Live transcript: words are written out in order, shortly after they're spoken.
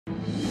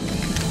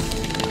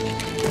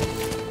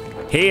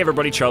Hey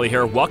everybody, Charlie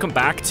here. Welcome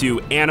back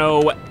to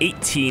Anno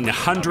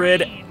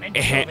 1800.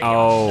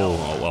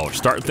 Oh, we're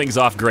starting things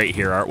off great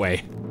here, aren't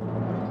we?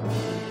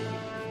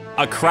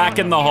 A crack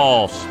in the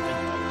hull.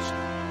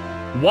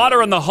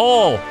 Water in the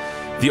hull.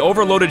 The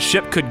overloaded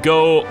ship could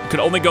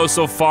only go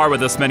so far with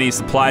this many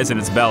supplies in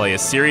its belly. A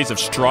series of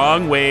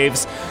strong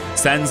waves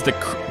sends the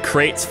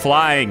crates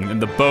flying,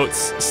 and the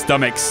boat's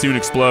stomach soon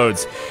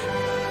explodes.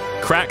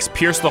 Cracks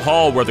pierce the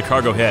hull where the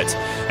cargo hit,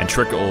 and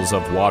trickles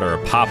of water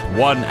pop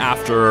one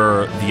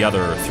after the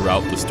other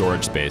throughout the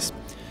storage space.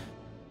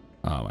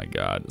 Oh my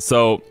god.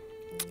 So,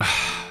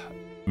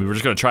 we were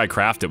just gonna try to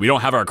craft it. We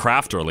don't have our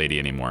crafter lady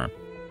anymore.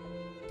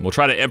 We'll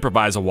try to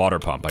improvise a water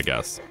pump, I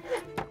guess.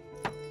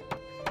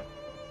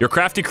 Your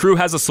crafty crew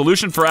has a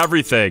solution for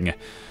everything.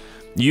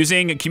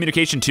 Using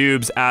communication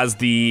tubes as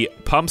the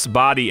pump's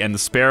body and the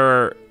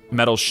spare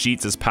metal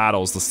sheets as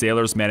paddles, the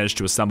sailors managed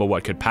to assemble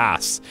what could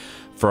pass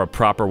for a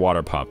proper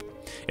water pump.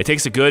 It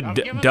takes a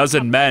good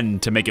dozen men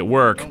to make it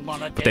work,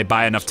 but they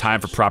buy enough time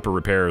for proper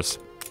repairs.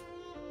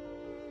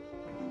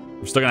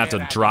 We're still gonna have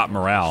to drop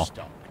morale.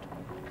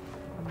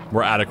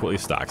 We're adequately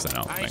stocked, I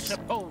know. Thanks.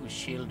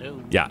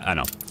 Yeah, I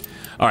know.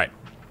 All right.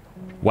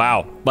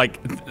 Wow, like,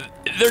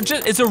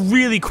 it's a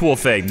really cool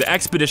thing. The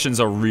expeditions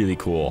are really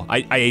cool.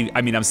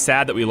 I mean, I'm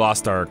sad that we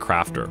lost our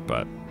crafter,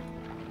 but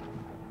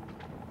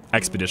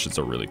expeditions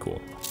are really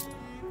cool.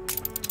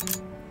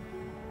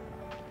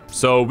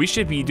 So we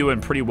should be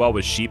doing pretty well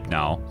with sheep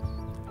now.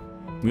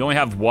 We only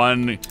have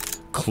one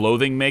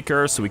clothing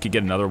maker, so we could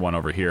get another one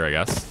over here, I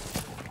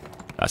guess.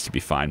 That should be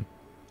fine.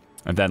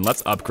 And then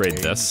let's upgrade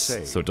this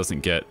so it doesn't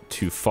get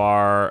too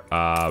far.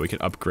 We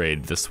can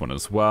upgrade this one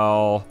as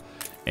well.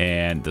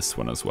 And this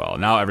one as well.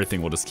 Now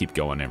everything will just keep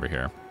going over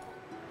here.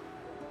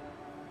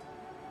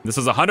 This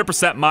is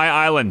 100% my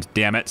island,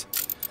 damn it.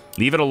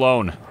 Leave it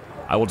alone.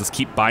 I will just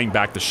keep buying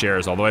back the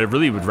shares, although I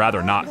really would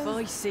rather not. If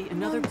I see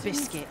another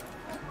biscuit.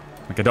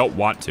 Like, I don't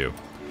want to.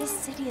 This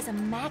city is a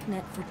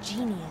magnet for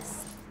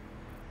genius.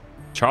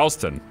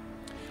 Charleston.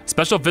 A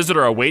special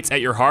visitor awaits at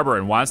your harbor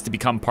and wants to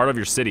become part of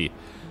your city.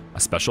 A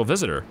special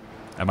visitor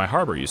at my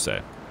harbor, you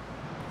say.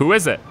 Who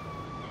is it?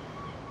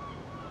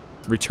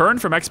 Return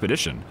from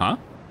expedition, huh?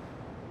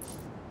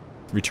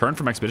 Return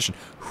from expedition.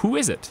 Who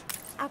is it?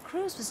 Our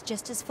cruise was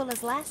just as full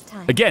as last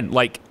time. Again,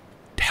 like,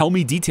 tell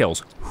me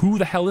details. Who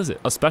the hell is it?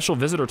 A special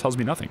visitor tells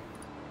me nothing.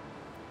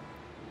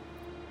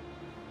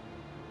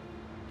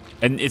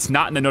 And it's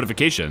not in the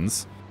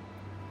notifications.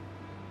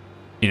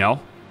 You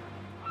know?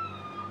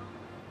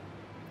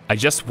 I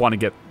just want to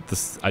get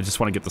this. I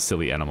just want to get the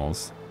silly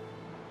animals.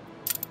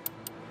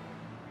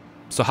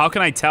 So how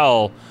can I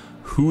tell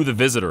who the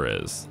visitor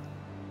is?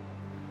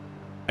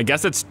 I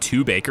guess it's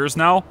 2 bakers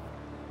now.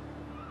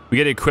 We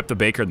gotta equip the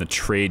baker in the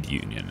trade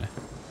union.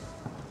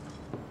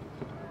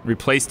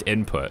 Replaced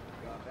input.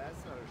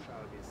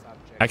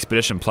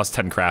 Expedition plus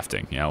 10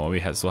 crafting. Yeah, well, we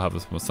still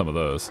have some of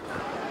those.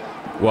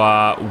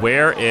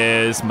 Where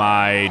is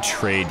my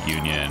trade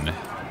union?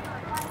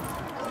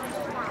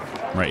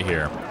 Right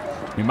here.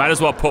 We might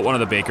as well put one of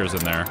the bakers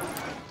in there.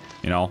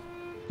 You know,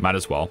 might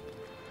as well.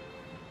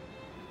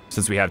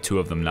 Since we have 2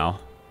 of them now.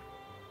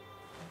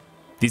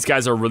 These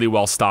guys are really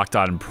well stocked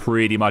on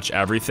pretty much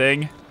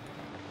everything.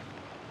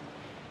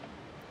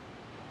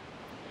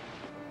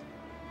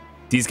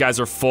 These guys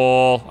are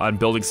full on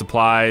building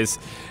supplies,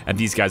 and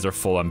these guys are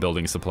full on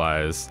building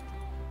supplies.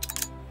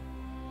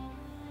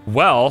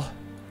 Well,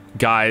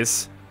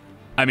 guys,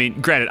 I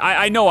mean, granted,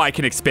 I know I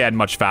can expand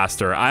much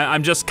faster.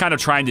 I'm just kind of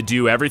trying to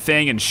do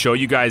everything and show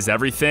you guys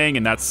everything,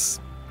 and that's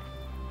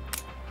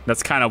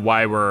kind of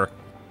why we're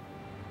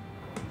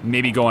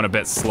maybe going a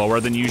bit slower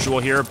than usual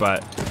here,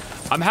 but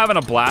I'm having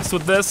a blast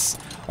with this,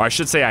 or I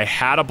should say I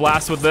had a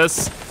blast with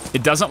this.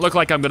 It doesn't look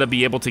like I'm gonna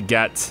be able to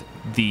get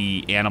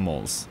the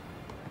animals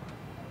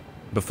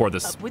before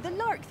this,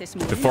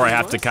 before I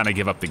have to kind of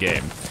give up the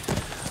game.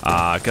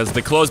 Because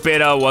the closed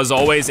beta was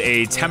always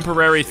a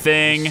temporary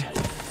thing,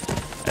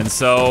 and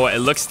so it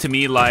looks to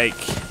me like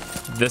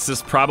this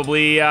is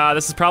probably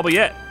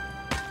it.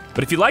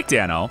 But if you liked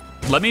Anno,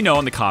 let me know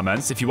in the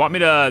comments. If you want me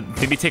to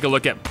maybe take a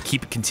look at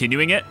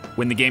continuing it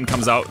when the game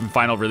comes out in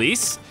final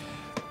release,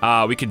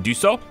 we can do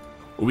so.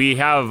 We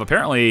have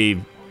apparently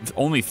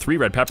only 3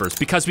 red peppers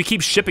because we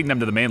keep shipping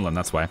them to the mainland,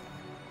 that's why.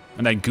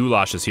 And then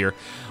goulash is here.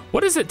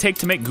 What does it take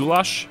to make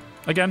goulash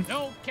again?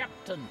 No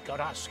captain could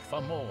ask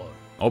for more.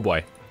 Oh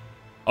boy.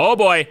 Oh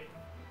boy.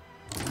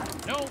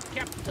 No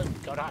captain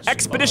could ask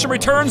Expedition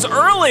returns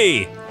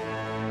early!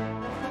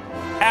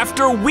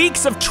 After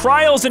weeks of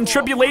trials and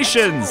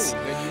tribulations,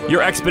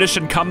 your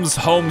expedition comes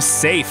home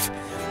safe.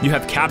 You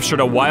have captured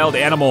a wild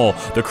animal.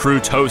 The crew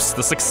toasts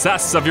the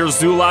success of your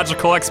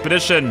zoological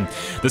expedition.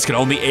 This can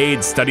only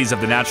aid studies of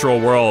the natural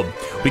world.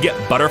 We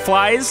get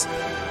butterflies,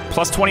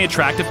 plus 20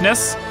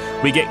 attractiveness.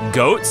 We get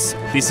goats.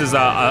 This is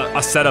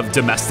a set of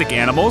domestic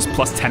animals,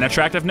 plus 10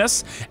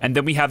 attractiveness. And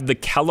then we have the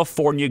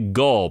California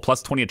gull,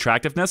 plus 20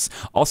 attractiveness.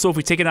 Also, if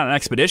we take it on an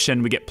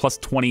expedition, we get plus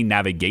 20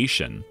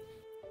 navigation.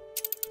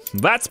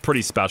 That's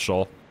pretty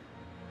special.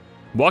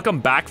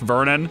 Welcome back,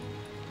 Vernon.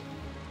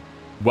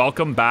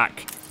 Welcome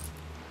back.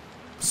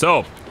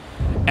 So,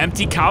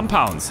 empty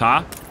compounds,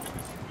 huh?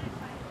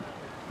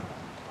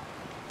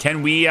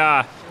 Can we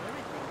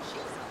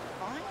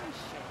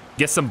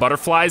get some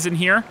butterflies in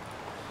here?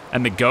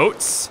 And the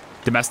goats,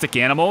 domestic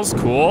animals,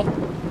 cool.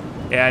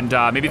 And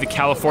maybe the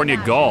California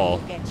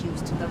gull.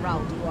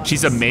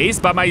 She's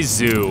amazed by my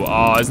zoo.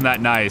 Oh, isn't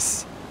that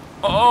nice?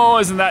 Oh,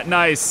 isn't that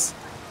nice?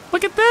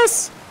 Look at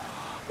this.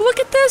 Look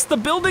at this, the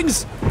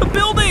buildings,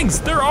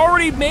 they're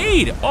already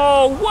made.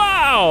 Oh,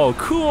 wow,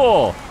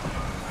 cool.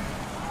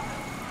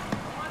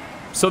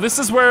 So this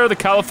is where the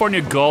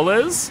California gull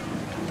is,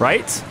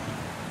 right?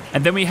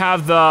 And then we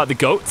have the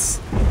goats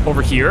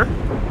over here.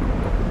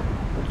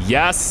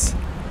 Yes.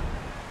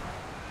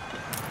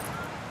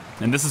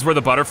 And this is where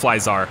the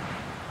butterflies are.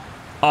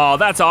 Oh,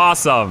 that's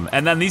awesome.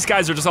 And then these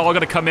guys are just all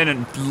gonna come in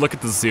and look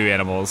at the zoo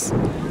animals.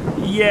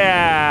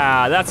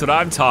 Yeah, that's what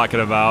I'm talking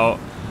about.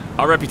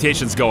 Our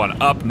reputation's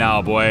going up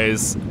now,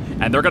 boys.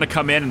 And they're gonna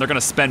come in and they're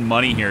gonna spend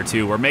money here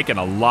too. We're making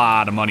a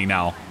lot of money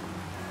now.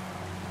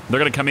 They're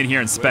gonna come in here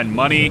and spend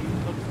money.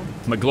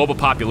 The global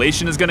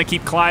population is gonna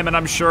keep climbing,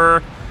 I'm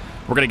sure.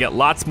 We're gonna get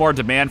lots more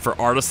demand for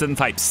artisan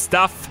type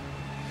stuff.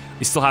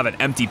 We still have an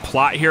empty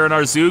plot here in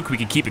our zoo. We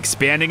can keep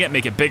expanding it,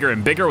 make it bigger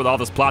and bigger with all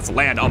those plots of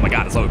land. Oh my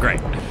God, it's so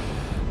great.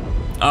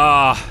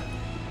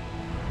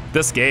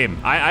 This game,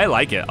 I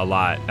like it a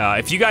lot.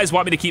 If you guys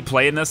want me to keep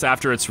playing this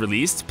after it's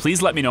released,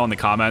 please let me know in the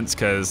comments,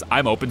 because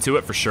I'm open to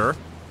it for sure.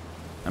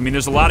 I mean,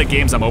 there's a lot of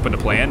games I'm open to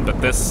playing,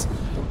 but this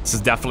is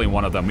definitely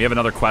one of them. We have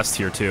another quest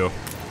here too.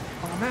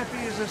 I'm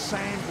happy as a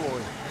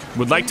sandboy.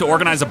 Would like to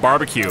organize a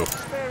barbecue.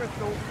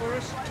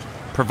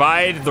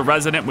 Provide the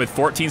resident with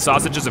 14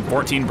 sausages and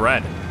 14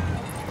 bread.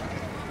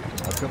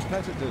 A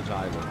competitor's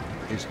island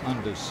is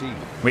under siege.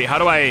 Wait, how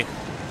do I...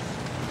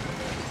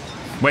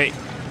 Wait,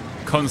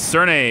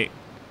 concerne...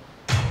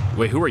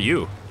 Wait, who are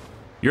you?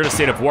 You're in a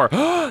state of war.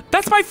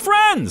 That's my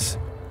friends!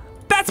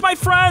 That's my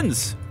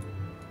friends!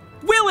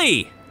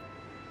 Willie!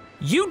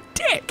 You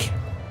dick!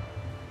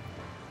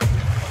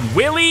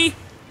 Willie?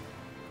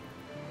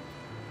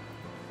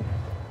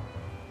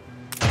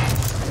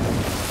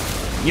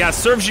 Yeah,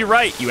 serves you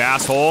right, you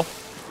asshole.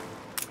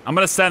 I'm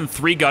gonna send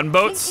 3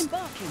 gunboats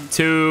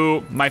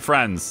to my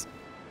friends.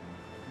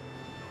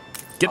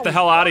 Get the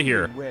hell out of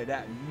here. Where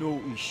that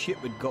naughty ship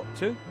had got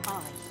to.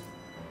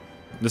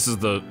 This is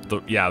the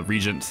yeah,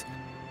 Regent.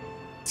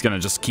 He's gonna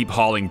just keep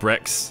hauling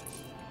bricks.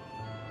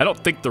 I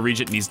don't think the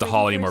Regent needs to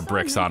haul any more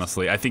bricks,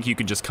 honestly. I think you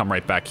can just come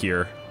right back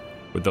here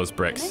with those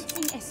bricks.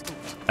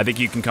 I think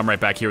you can come right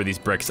back here with these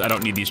bricks. I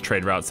don't need these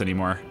trade routes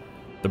anymore.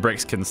 The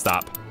bricks can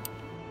stop.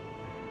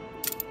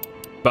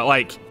 But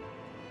like,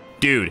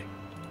 dude,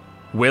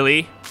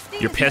 Willie,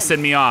 you're pissing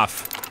me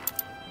off.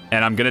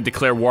 And I'm gonna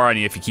declare war on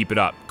you if you keep it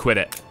up. Quit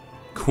it.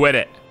 Quit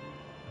it.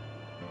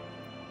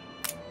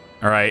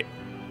 All right.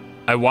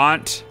 I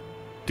want,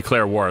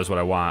 declare war is what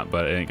I want,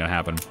 but it ain't gonna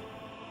happen.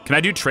 Can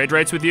I do trade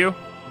rights with you?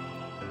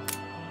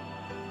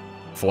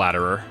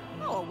 Flatterer.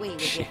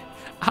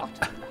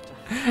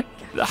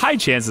 The high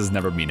chances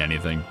never mean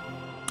anything.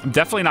 I'm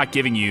definitely not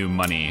giving you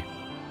money.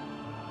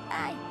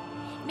 Aye,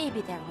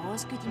 maybe there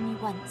was good in me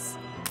once,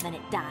 then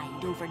it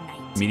died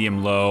overnight.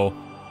 Medium low.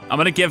 I'm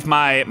gonna give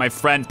my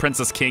friend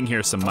Princess King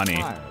here some money.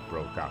 Fire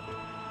broke out.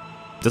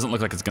 Doesn't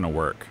look like it's gonna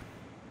work.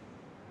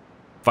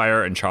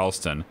 Fire in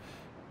Charleston.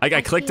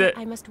 I clicked it.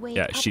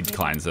 Yeah, she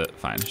declines it.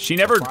 Fine. She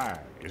never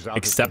Fire is out of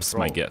accepts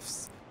my control.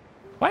 gifts.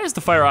 Why is the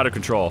fire out of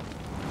control?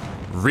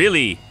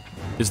 Really?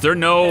 Is there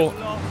no...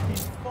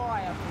 Everlasting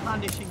fire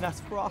punishing us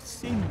for our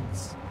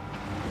sins.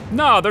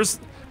 No, there's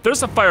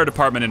a fire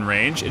department in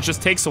range. It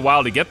just takes a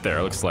while to get there,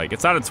 it looks like.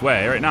 It's on its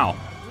way right now.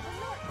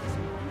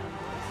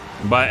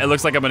 But it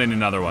looks like I'm gonna need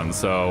another one,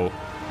 so...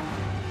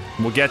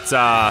 We'll get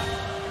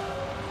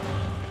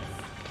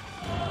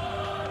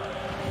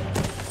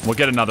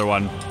another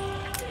one.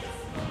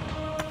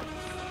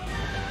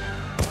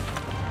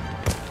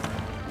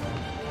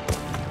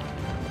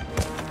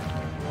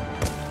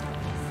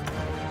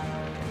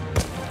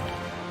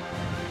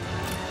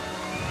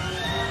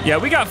 Yeah,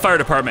 we got fire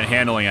department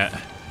handling it.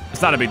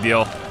 It's not a big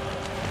deal.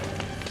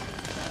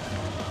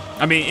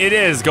 I mean, it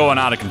is going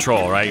out of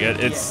control, right?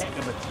 It's...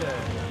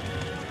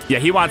 Yeah,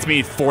 he wants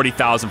me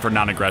 40,000 for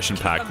non-aggression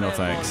pact. No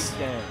thanks.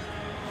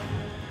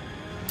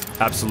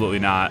 Absolutely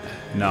not.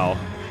 No.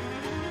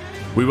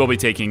 We will be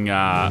taking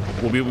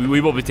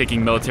we will be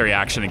taking military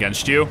action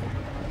against you.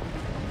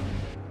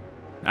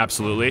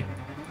 Absolutely.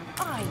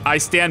 I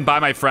stand by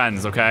my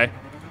friends, okay?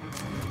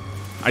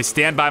 I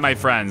stand by my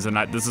friends, and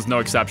this is no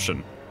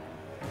exception.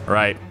 All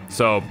right,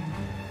 so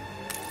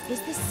Is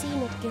the sea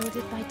not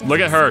gilded by look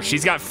at her. desert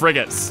She's sands? got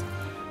frigates.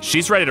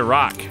 She's ready to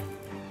rock.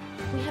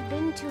 We have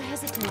been too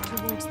hesitant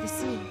towards the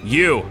sea.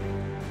 You.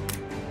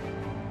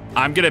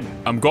 I'm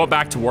going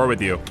back to war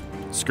with you.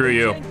 Screw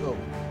you.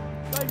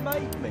 They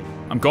made me.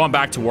 I'm going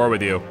back to war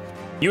with you.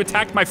 You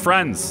attacked my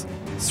friends.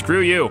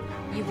 Screw you.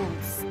 You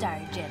won't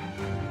Sturgeon.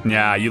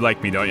 Yeah, you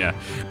like me, don't you?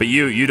 But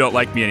you don't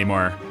like me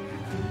anymore.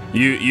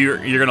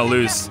 You're gonna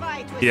lose.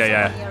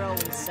 Yeah.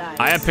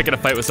 I am picking a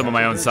fight with some of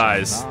my own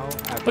size. Now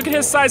at Look at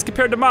his size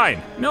compared to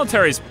mine.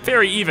 Military's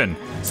very even.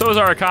 So is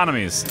our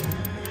economies.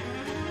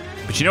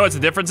 But you know what the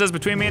difference is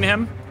between me and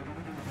him?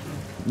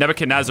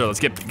 Nebuchadnezzar, let's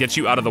get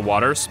you out of the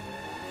waters.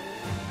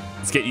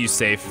 Let's get you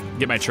safe.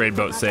 Get my trade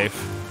boat safe.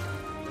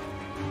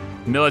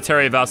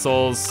 Military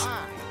vessels.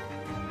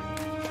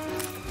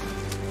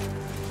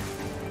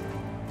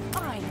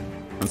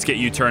 Let's get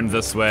you turned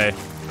this way.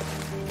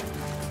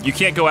 You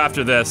can't go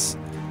after this.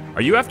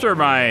 Are you after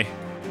my...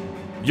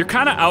 You're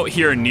kind of out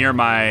here near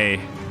my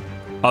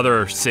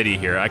other city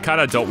here. I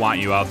kind of don't want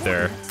you out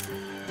there.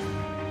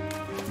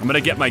 I'm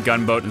gonna get my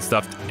gunboat and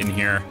stuff in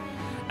here.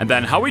 And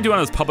then how are we doing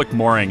on this public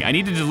mooring? I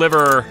need to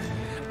deliver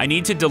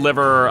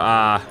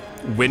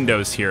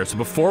windows here. So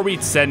before we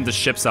send the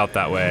ships out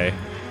that way,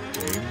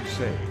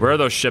 where are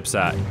those ships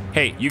at?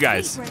 Hey, you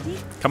guys,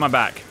 come on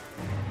back.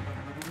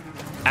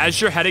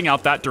 As you're heading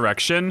out that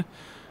direction,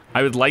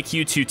 I would like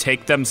you to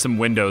take them some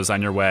windows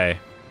on your way.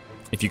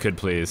 If you could,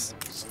 please.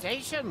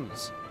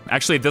 Stations.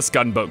 Actually, this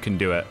gunboat can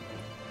do it.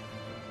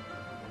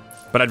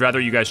 But I'd rather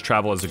you guys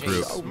travel as a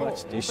group. So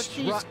much But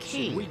she's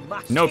key. We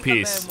must No take a man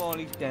peace. while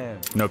he's down.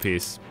 No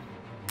peace.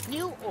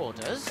 New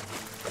orders.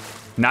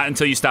 Not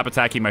until you stop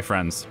attacking my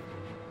friends.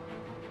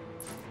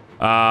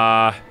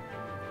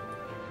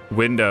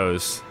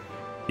 Windows.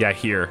 Yeah,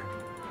 here.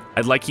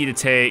 I'd like you to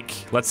take,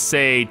 let's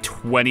say,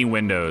 20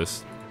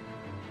 windows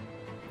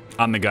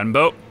on the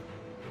gunboat.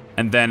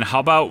 And then how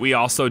about we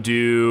also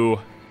do...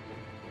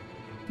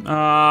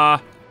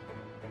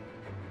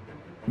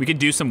 we could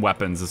do some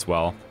weapons as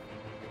well.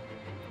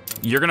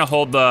 You're gonna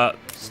hold the...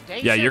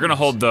 Yeah, you're gonna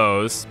hold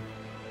those.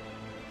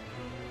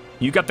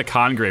 You got the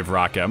Congrave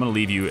rocket. I'm gonna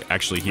leave you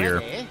actually here.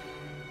 Ready?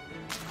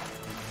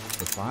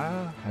 The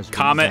fire has been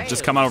Comet,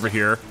 just come on over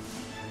here.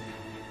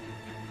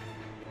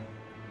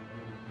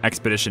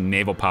 Expedition,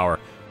 naval power.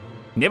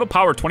 Naval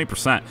power,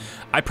 20%.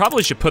 I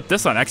probably should put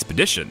this on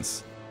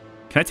expeditions.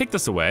 Can I take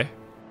this away?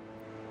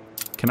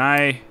 Can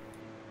I...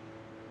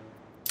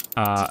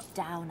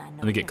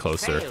 let me get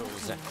closer.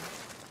 Fails.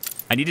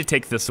 I need to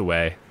take this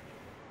away.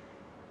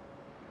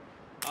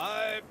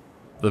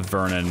 The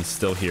Vernon's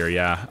still here,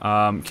 yeah.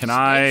 Can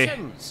I...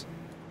 Stations.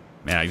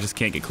 Man, I just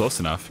can't get close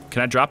enough.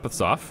 Can I drop this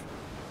off?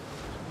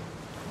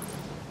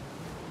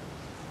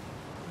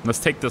 Let's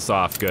take this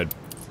off, good.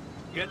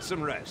 Get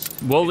some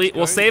rest.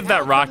 We'll save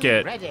that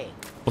rocket. Ready.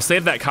 We'll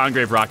save that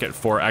Congrave rocket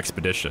for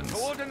expeditions.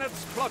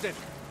 Coordinates plotted.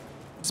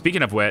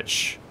 Speaking of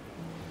which,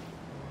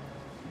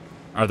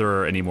 are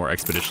there any more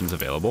expeditions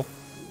available?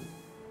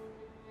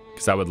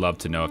 Because I would love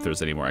to know if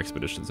there's any more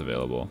expeditions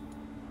available.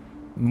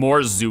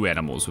 More zoo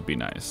animals would be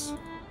nice.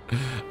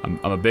 I'm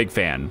a big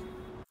fan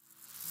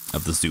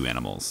of the zoo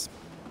animals.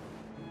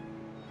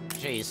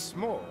 She's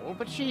small,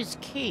 but she's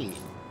keen.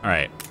 All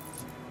right,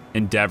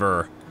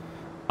 Endeavor.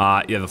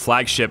 Yeah, the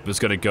flagship is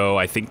gonna go,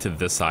 I think, to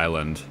this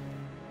island.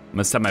 I'm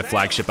gonna send my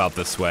flagship out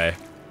this way.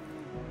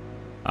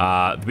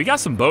 We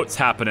got some boats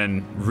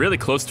happening really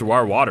close to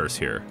our waters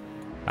here,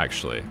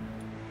 actually.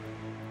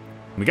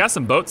 We got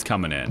some boats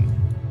coming in.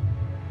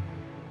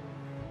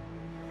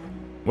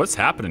 What's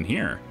happening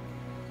here?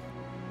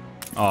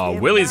 Oh,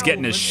 Willie's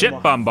getting his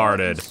ship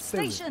bombarded.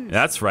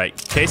 That's right.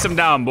 Chase him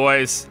down,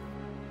 boys.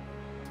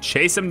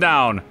 Chase him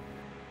down.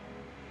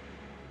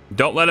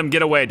 Don't let him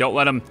get away. Don't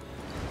let him...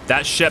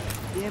 That ship,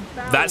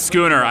 that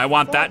schooner, I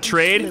want that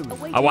trade.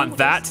 I want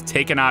that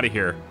taken out of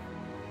here.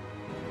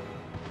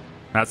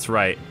 That's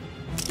right.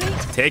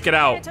 Take it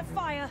out.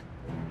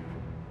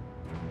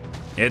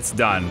 It's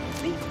done.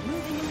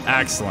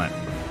 Excellent.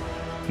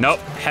 Nope,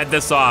 head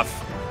this off.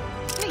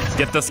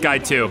 Get this guy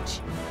too.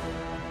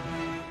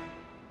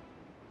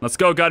 Let's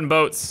go,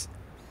 gunboats.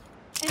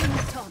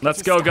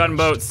 Let's go,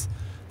 gunboats.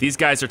 These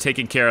guys are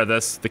taking care of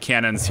this. The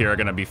cannons here are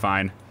gonna be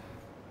fine.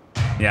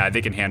 Yeah,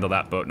 they can handle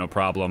that boat, no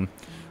problem.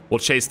 We'll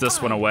chase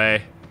this one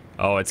away.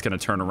 Oh, it's gonna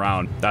turn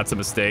around. That's a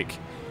mistake.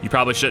 You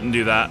probably shouldn't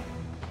do that.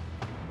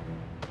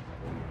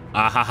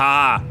 Ah ha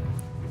ha.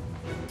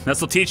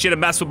 This will teach you to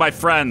mess with my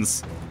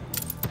friends,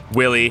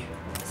 Willie.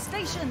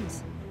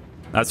 Stations.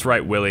 That's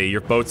right, Willie.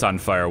 Your boat's on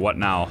fire. What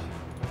now?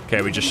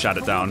 Okay, we just shut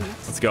it down.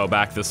 Let's go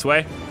back this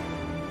way.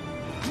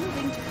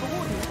 Moving to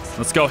coordinates.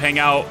 Let's go hang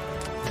out.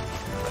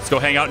 Let's go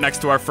hang out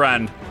next to our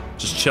friend.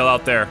 Just chill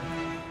out there.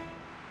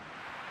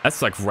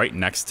 That's like right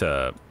next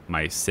to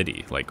my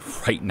city.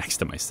 Like right next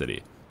to my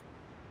city.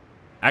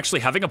 Actually,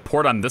 having a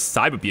port on this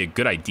side would be a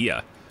good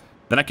idea.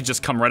 Then I could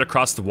just come right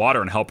across the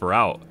water and help her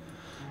out.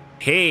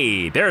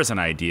 Hey, there's an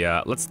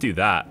idea. Let's do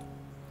that.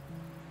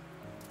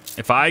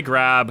 If I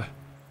grab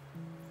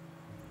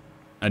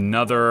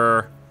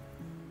another...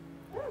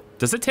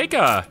 Does it take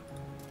a...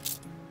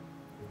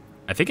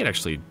 I think it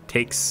actually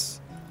takes...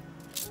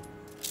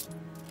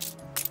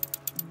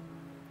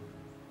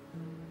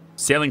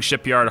 Sailing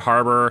shipyard,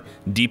 harbor,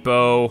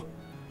 depot.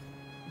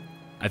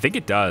 I think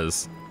it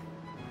does.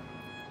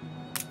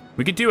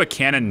 We could do a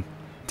cannon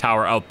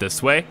tower out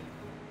this way.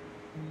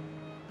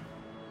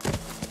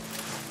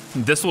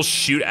 This will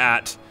shoot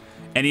at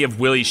any of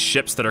Willie's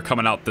ships that are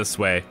coming out this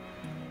way.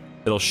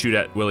 It'll shoot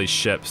at Willie's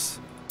ships.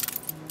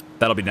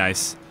 That'll be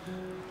nice.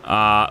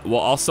 We'll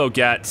also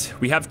get...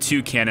 We have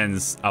 2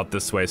 cannons out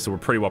this way, so we're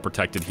pretty well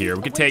protected here.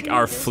 We could take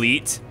our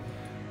fleet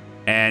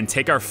and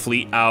take our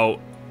fleet out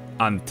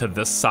onto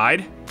this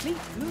side. Fleet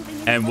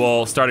moving in And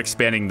we'll start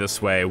expanding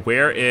this way.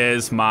 Where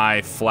is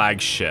my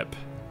flagship?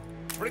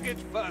 Frigate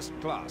first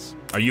class.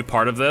 Are you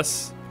part of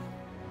this?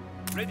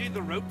 Ready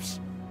the ropes.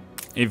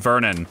 Hey,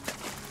 Vernon.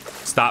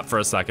 Stop for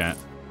a second.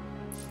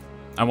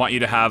 I want you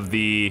to have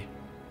the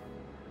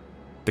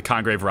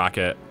Congrave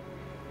rocket.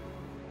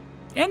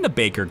 And the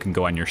Baker can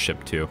go on your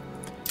ship too.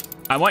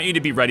 I want you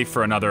to be ready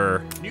for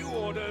another... New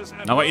orders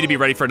and I want you to be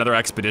ready for another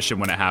expedition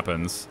when it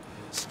happens.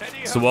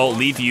 steady. So we'll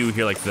leave you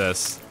here like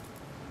this.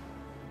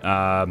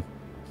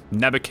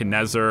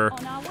 Nebuchadnezzar.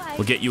 on our way.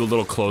 We'll get you a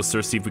little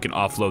closer, see if we can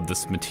offload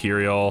this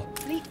material.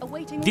 Fleet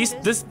awaiting These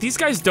orders. these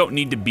guys don't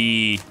need to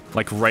be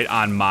like right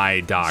on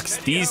my docks.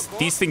 These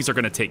things are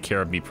gonna take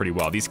care of me pretty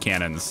well. These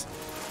cannons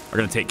are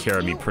gonna take care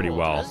of me New pretty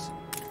well. orders?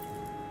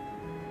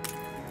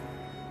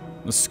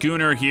 The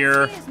schooner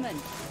here. Steersman.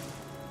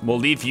 We'll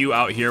leave you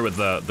out here with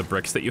the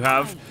bricks that you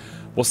have.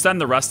 We'll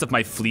send the rest of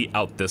my fleet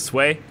out this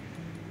way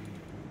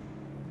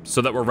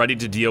so that we're ready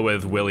to deal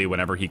with Willie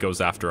whenever he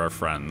goes after our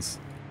friends.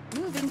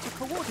 Moving to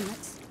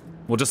coordinates.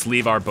 We'll just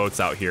leave our boats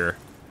out here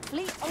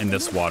Fleet in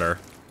this overmoving. water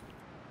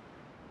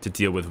to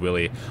deal with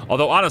Willie.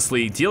 Although,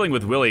 honestly, dealing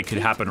with Willie could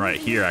happen right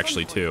here,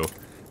 actually, too.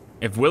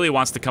 If Willie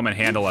wants to come and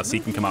handle us, he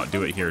can come out and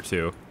do it here,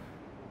 too.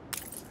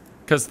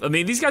 Because, I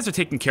mean, these guys are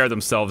taking care of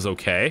themselves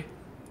okay.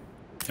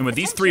 And with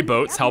these 3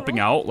 boats helping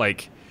out,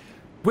 like,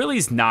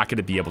 Willie's not going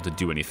to be able to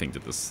do anything to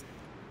this.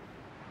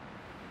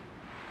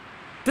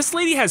 This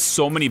lady has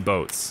so many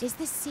boats. Is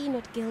this sea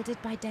not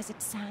gilded by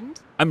desert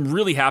sand? I'm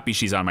really happy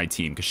she's on my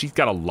team, because she's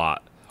got a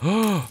lot.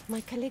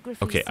 My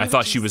calligraphy. Okay, is I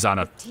thought she was on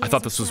a... smudges I with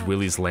thought tears this of was blood.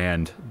 Willie's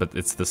land, but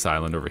it's this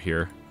island over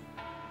here.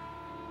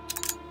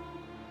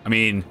 I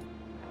mean...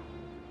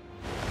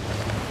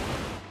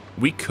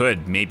 We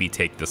could maybe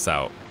take this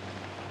out.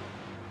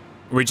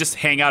 We just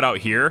hang out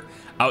here,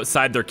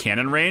 outside their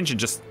cannon range, and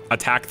just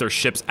attack their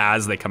ships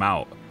as they come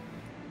out.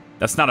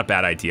 That's not a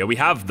bad idea. We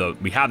have the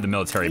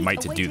military Fleet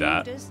might to do awaiting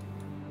that. orders.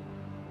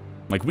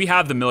 Like, we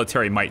have the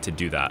military might to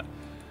do that.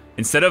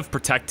 Instead of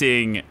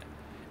protecting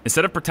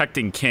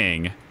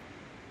King,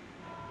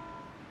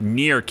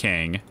 near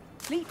King,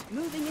 Fleet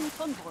moving in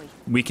convoy.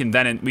 we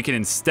can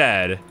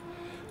instead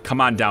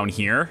come on down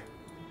here,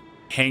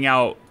 hang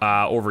out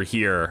over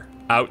here,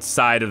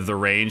 outside of the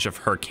range of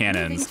her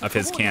cannons, of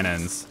his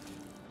cannons,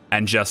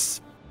 and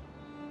just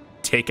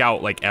take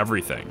out like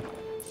everything.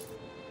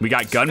 We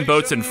got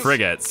gunboats and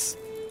frigates.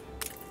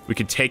 We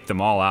can take them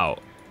all out.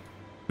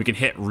 We can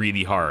hit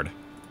really hard.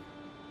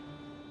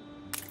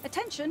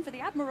 Attention for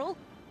the Admiral.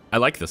 I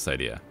like this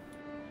idea.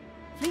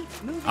 Fleet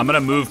moving I'm gonna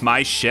in move convoy.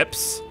 my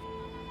ships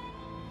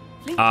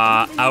Fleet moving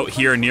out in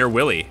here convoy. near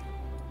Willie.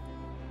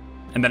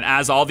 And then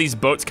as all these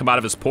boats come out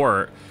of his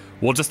port,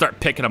 we'll just start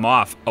picking them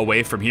off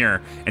away from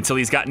here until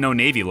he's got no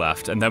navy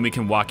left, and then we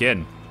can walk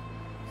in.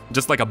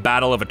 Just like a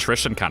battle of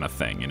attrition kind of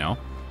thing, you know?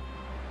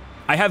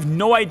 I have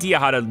no idea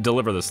how to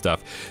deliver this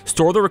stuff.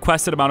 Store the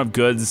requested amount of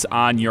goods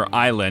on your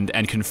island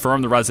and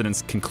confirm the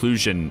resident's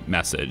conclusion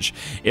message.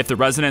 If the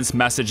resident's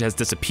message has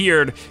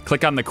disappeared,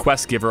 click on the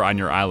quest giver on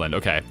your island.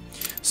 Okay,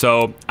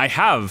 so I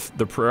have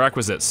the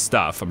prerequisite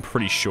stuff, I'm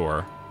pretty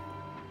sure.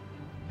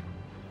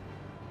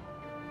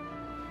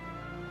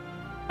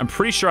 I'm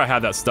pretty sure I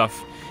have that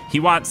stuff. He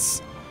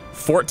wants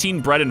 14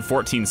 bread and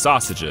 14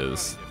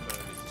 sausages.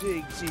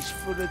 Digs is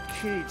full of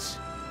kids.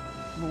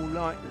 More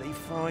likely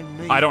find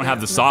me. I don't have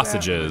out the and about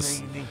sausages.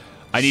 one evening,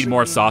 I need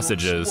more seeing what's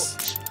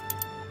sausages.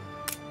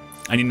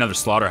 what. I need another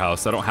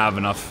slaughterhouse. I don't have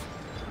enough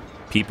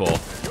people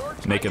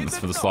making this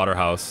for the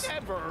slaughterhouse.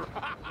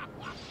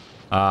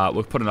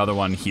 We'll put another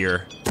one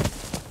here.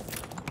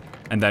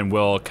 And then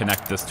we'll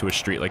connect this to a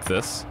street like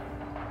this.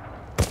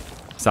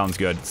 Sounds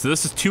good. So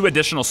this is 2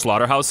 additional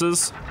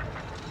slaughterhouses.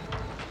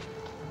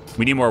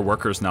 We need more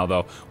workers now,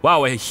 though.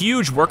 Wow, a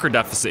huge worker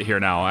deficit here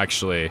now,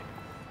 actually.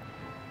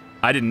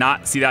 I did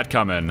not see that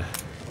coming.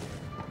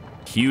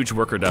 Huge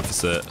worker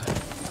deficit.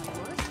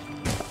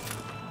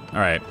 All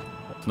right.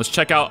 Let's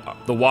check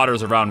out the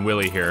waters around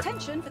Willie here.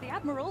 Attention for the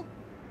Admiral.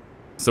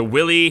 So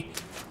Willie,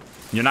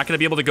 you're not going to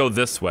be able to go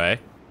this way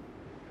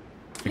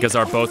because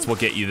our boats will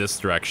get you this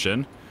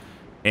direction.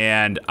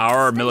 And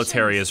our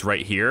military is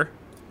right here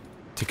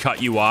to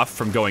cut you off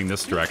from going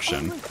this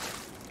direction.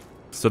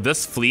 So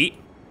this fleet,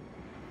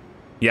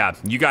 yeah,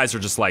 you guys are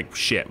just like,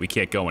 shit, we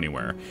can't go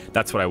anywhere.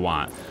 That's what I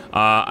want.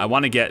 I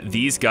want to get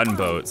these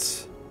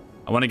gunboats.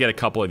 I want to get a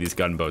couple of these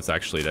gunboats,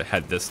 actually, to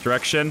head this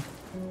direction.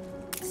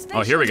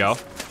 Oh, here we go.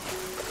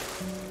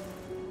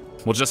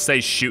 We'll just say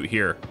shoot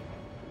here.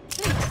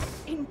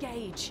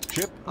 Engage.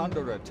 Ship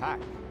under attack.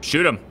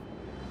 Shoot him.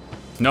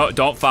 No,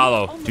 don't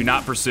follow. Do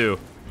not pursue.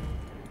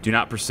 Do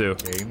not pursue.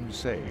 Game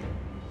saved.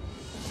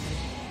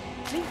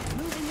 Fleet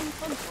moving in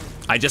convoy.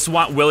 I just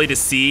want Willie to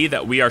see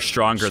that we are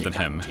stronger than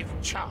him.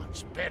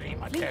 Chance, bury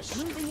my Fleet desk.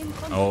 moving in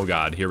convoy. Oh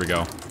god, here we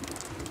go.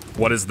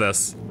 What is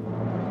this?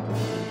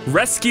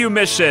 Rescue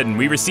mission.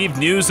 We received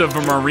news of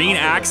a marine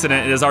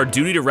accident. It is our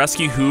duty to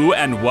rescue who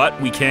and what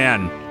we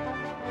can.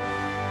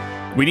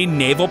 We need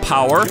naval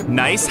power.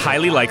 Nice,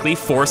 highly likely.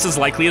 Force is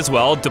likely as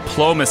well.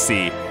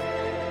 Diplomacy.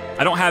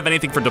 I don't have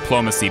anything for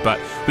diplomacy, but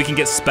we can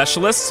get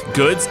specialists,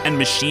 goods, and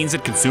machines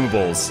and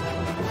consumables.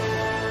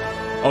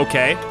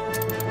 Okay.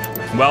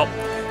 Well,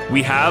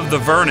 we have the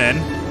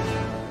Vernon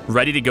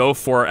ready to go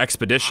for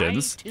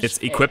expeditions. It's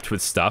equipped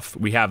with stuff.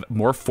 We have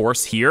more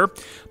force here,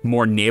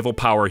 more naval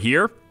power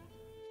here.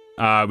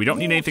 We don't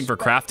need anything for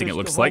crafting, it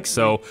looks like,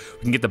 so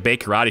we can get the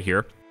baker out of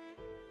here.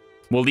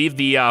 We'll leave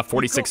the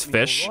 46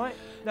 fish, and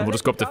we'll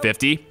just go up to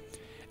 50,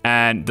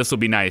 and this will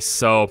be nice.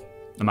 So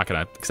I'm not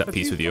gonna accept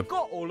peace with you.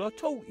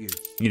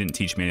 You didn't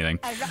teach me anything.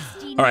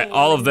 All right,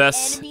 all of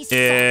this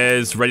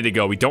is ready to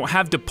go. We don't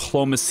have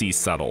diplomacy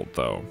settled,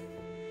 though.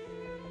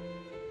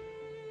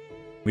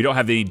 We don't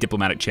have any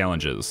diplomatic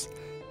challenges,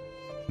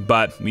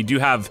 but we do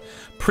have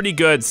pretty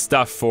good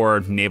stuff for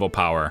naval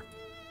power.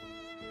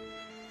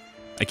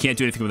 I can't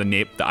do anything with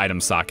the item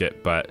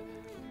socket, but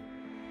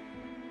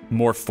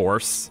more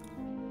force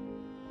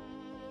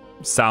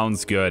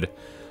sounds good.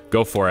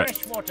 Go for it.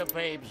 Freshwater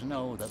babes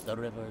know that the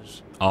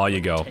rivers All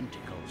you go.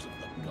 tentacles of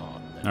the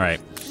god that All right.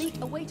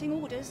 Fleet awaiting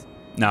orders.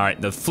 All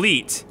right, the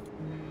fleet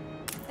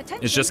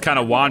Attention. is just kind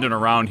of wandering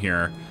around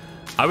here.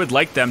 I would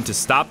like them to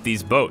stop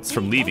these boats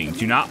from leaving.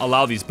 Do not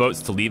allow these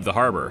boats to leave the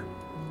harbor.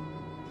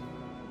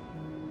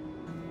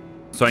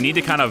 So I need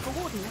to kind of...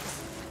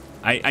 Coordinates.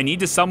 I need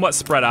to somewhat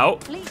spread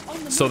out Fleet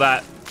on the so move.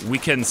 that we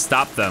can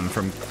stop them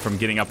from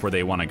getting up where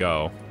they want to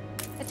go.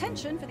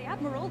 Attention for the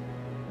Admiral.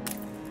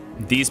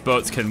 These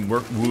boats can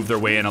move their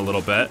way in a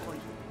little bit.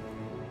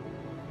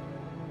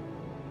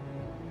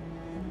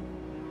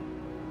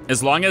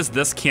 As long as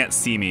this can't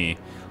see me.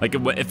 Like,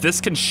 if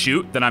this can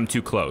shoot, then I'm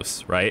too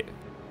close, right?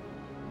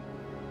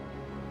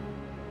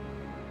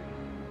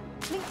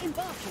 Fleet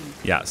embarking.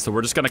 Yeah, so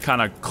we're just going to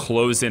kind of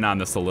close in on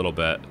this a little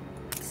bit.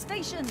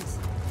 Stations.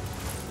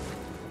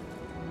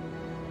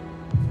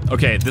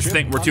 Okay, this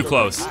thing, we're too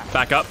close.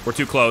 Back up, we're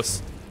too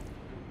close.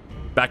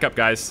 Back up,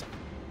 guys.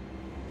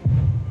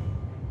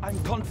 I'm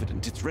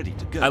confident it's ready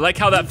to go. I like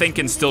how that thing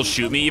can still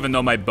shoot me even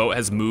though my boat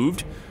has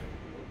moved.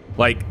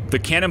 Like, the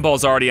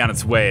cannonball's already on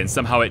its way and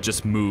somehow it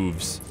just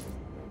moves.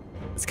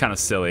 It's kind of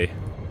silly.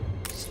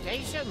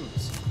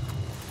 Stations.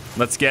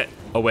 Let's get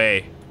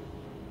away.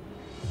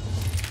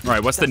 All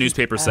right, what's the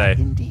newspaper say?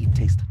 Indeed,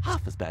 taste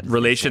half as bad as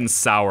Relations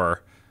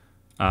sour.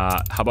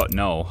 How about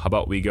no? How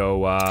about we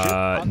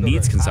go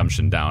needs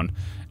consumption down,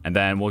 and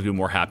then we'll do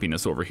more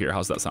happiness over here.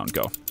 How's that sound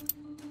go?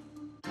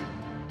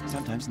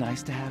 Sometimes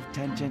nice to have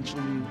tangential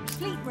news.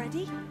 Fleet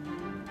ready.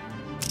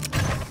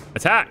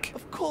 Attack!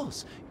 Of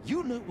course,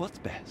 you know what's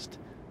best.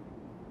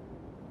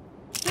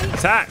 Fleet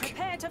Attack!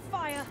 prepare to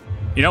fire.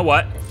 You know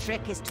what?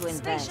 Trick is to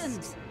invest.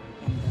 Stations.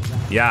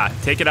 Yeah,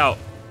 take it out.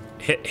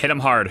 Hit him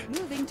hard.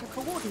 Moving to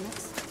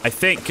coordinates. I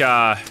think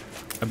I'm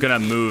gonna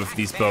move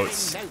these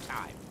boats. No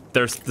time.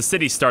 There's the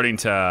city's starting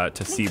to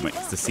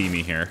see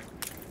me here.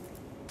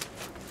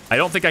 I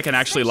don't think I can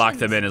actually lock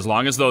them in as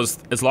long as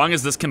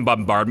this can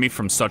bombard me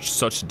from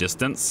such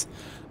distance.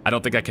 I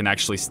don't think I can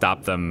actually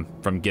stop them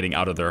from getting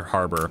out of their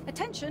harbor.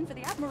 Attention for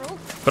the Admiral.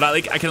 But I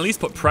can at least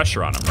put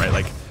pressure on them, right?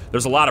 Like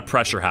there's a lot of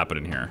pressure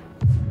happening here.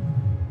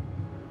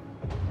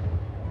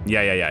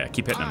 Yeah.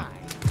 Keep hitting them.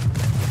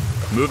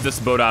 Move this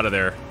boat out of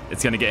there.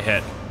 It's gonna get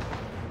hit.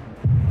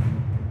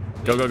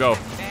 Go. There in no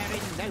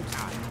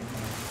time.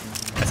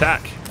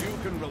 Attack. You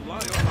can rely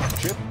on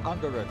ship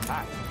under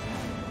attack.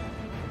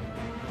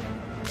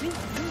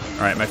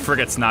 All right, my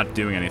frigate's not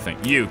doing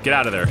anything. You, get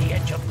out of there. the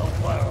edge of the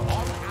world.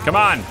 Come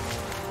on.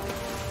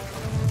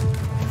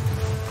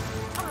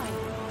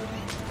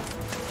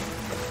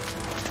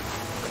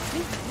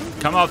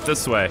 Come out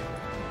this way.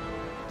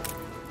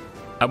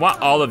 I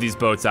want all of these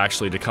boats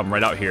actually to come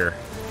right out here.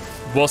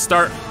 We'll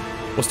start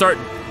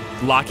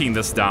locking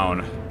this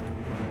down.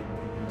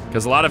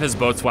 Because a lot of his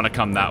boats want to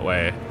come that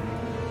way.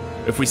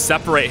 If we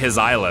separate his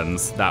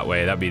islands that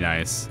way, that'd be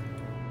nice.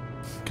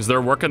 Because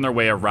they're working their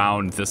way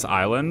around this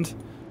island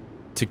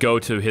to go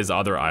to his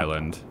other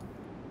island.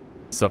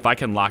 So if I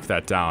can lock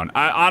that down.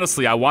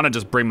 Honestly, I want to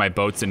just bring my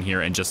boats in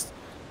here and just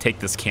take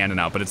this cannon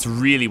out, but it's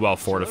really well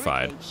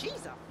fortified.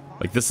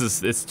 Like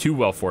it's too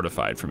well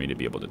fortified for me to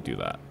be able to do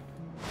that.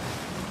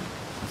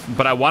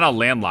 But I want to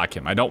landlock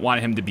him. I don't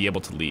want him to be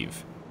able to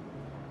leave.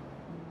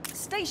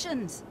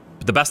 Stations.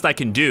 But the best I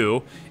can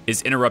do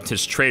is interrupt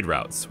his trade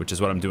routes, which is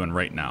what I'm doing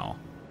right now.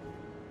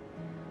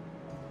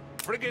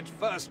 Frigate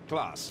first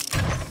class.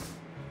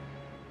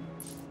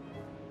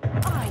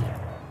 Aye.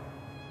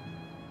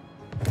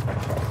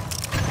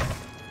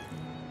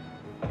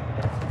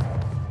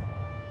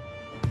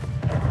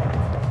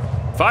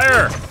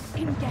 Fire!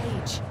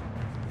 Engage.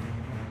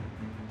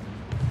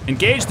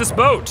 Engage this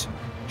boat!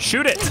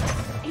 Shoot it!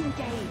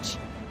 Engage.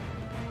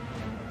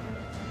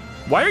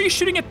 Why are you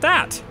shooting at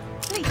that?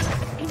 Fleet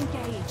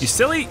engage. You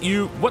silly,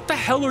 what the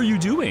hell are you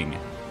doing?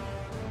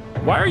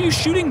 Why are you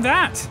shooting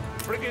that?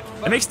 Frigate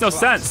It makes no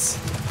sense.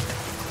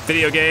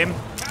 Video game.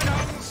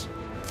 Cannons.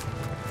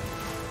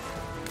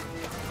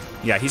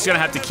 Yeah, he's gonna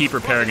have to keep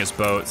repairing his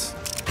boats.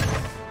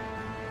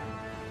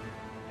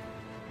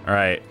 All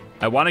right,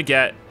 I want to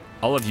get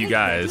all of you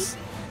guys.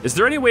 Is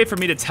there any way for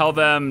me to tell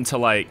them to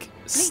like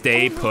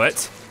stay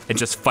put and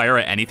just fire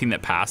at anything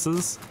that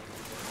passes?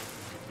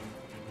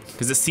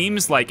 Because it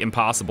seems like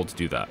impossible to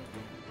do that.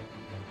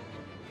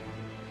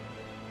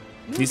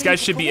 These guys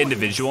should be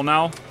individual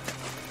now.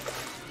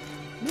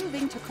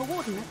 Moving to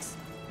coordinates.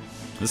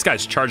 This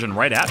guy's charging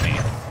right at me.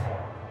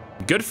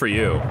 Good for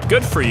you.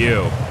 Good for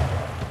you.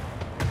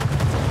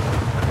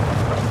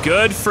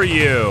 Good for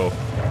you.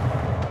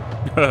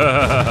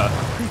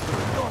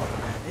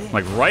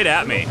 Like right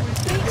at me.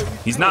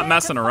 He's not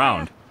messing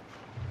around.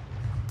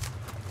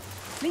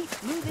 Fleet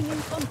moving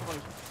in convoy.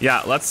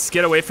 Yeah, let's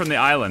get away from the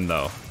island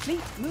though. Fleet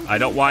moving I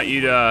don't want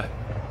you to...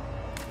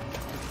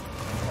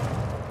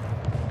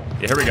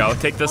 Yeah, here we go.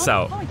 Take this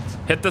out.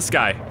 Hit this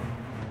guy.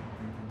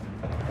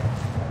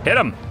 Hit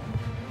him.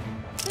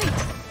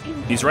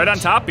 He's right on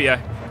top of you.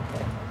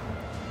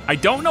 I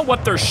don't know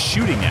what they're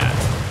shooting at.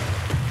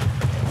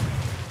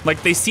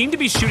 Like, they seem to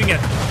be shooting at...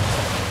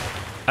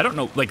 I don't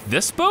know, like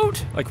this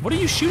boat? Like, what are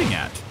you shooting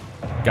at?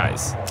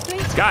 Guys.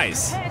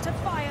 Guys. Prepare to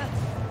fire.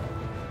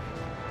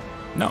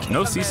 No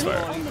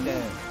ceasefire.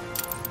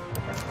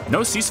 No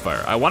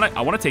ceasefire. I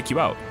wanna take you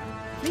out.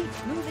 Fleet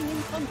moving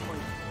in convoy.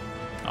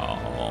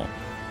 Oh.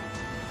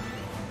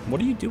 What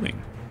are you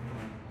doing?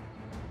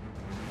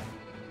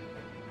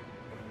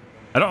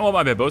 I don't know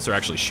what my boats are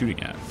actually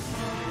shooting at.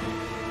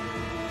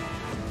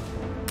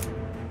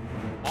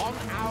 On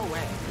our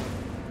way.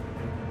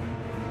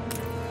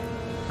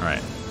 All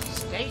right.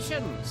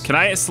 Stations. Can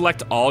I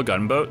select all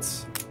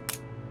gunboats?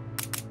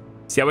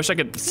 See, I wish I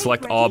could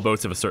select all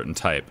boats of a certain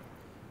type.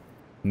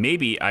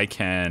 Maybe I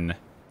can...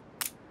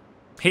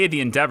 Hey,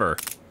 the Endeavor.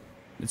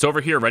 It's over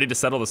here, ready to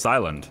settle this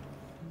island.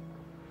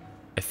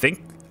 I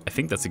think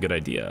that's a good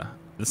idea.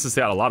 This has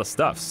got a lot of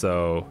stuff,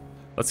 so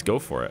let's go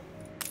for it.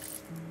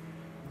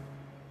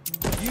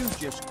 You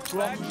just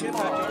clocked him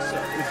at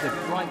yourself with the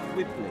bright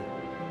Whipley.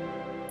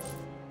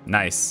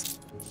 Nice.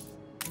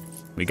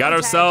 We got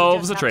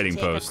ourselves a trading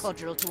post.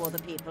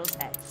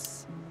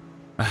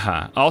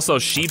 Also,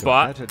 she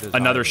bought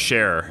another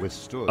share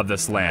of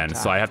this land,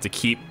 so I have to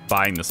keep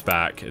buying this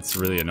back. It's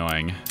really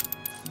annoying.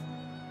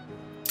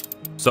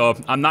 So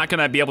I'm not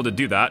gonna be able to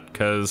do that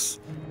because...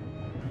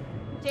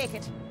 Take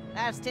it.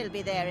 I'll still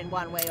be there in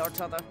one way or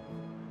t'other.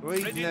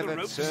 We've never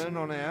turned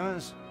on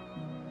ours.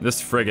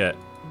 This frigate.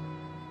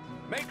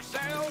 Make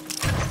sail.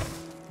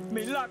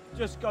 Me luck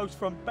just goes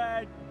from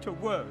bad to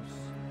worse.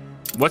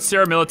 What's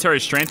their military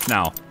strength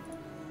now?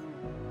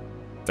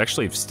 It's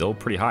actually still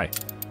pretty high.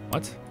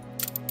 What?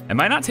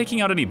 Am I not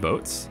taking out any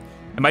boats?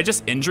 Am I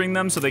just injuring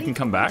them so they can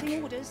come back?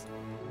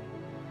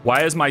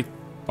 Why is my...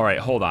 All right,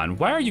 hold on.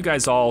 Why are you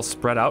guys all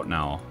spread out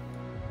now?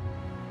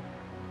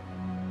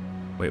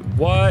 Wait,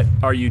 what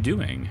are you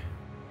doing?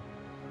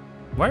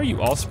 Why are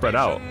you all spread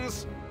out?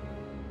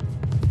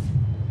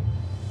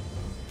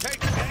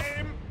 Take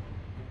aim.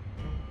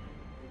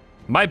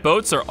 My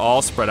boats are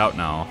all spread out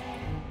now.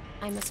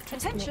 I must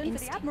trust my Attention for the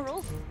instinct.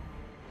 Admiral.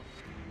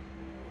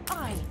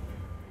 I.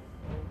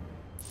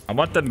 I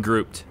want them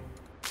grouped.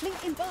 Fleet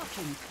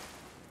embarking.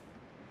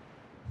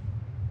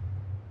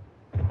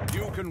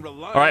 You can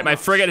rely All right, on my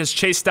us. frigate has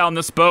chased down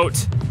this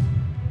boat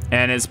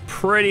and is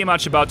pretty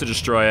much about to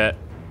destroy it.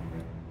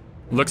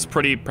 Looks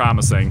pretty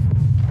promising.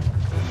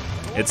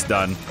 It's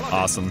done.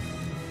 Awesome.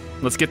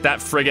 Let's get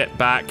that frigate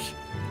back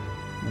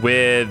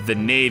with the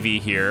Navy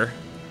here.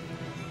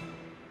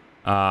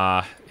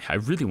 I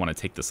really want to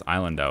take this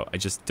island out. I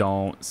just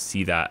don't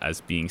see that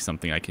as being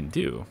something I can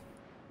do.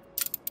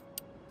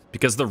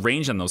 Because the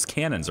range on those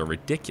cannons are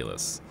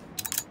ridiculous.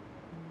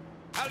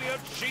 Halyard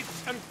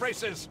sheets and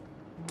braces.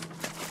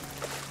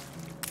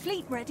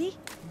 Fleet ready.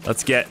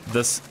 Let's get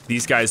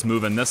these guys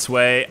moving this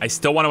way. I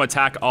still want to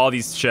attack all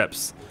these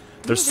ships.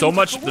 There's so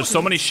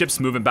many ships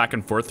moving back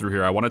and forth through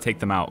here. I want to take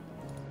them out.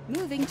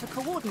 Moving to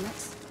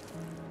coordinates.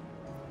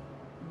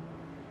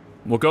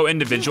 We'll go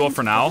individual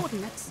for now.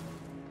 Coordinates.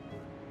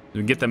 We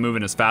can get them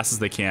moving as fast as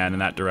they can in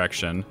that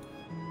direction.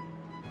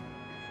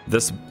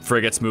 This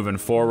frigate's moving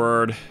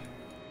forward.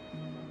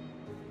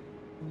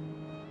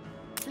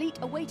 Fleet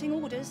awaiting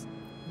orders.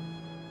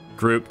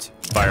 Grouped.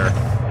 Fire.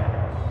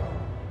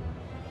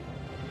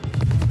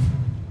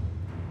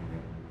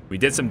 We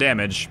did some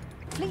damage.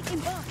 Fleet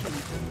embarking.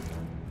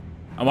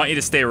 I want you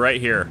to stay right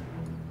here.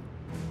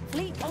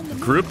 Fleet on the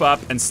move. Group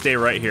up and stay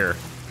right here.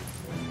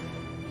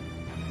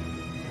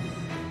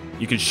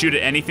 You can shoot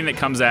at anything that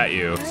comes at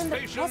you. And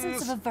the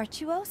presence of a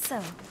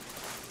virtuoso.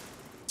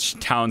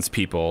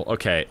 Townspeople.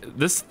 Okay,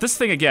 this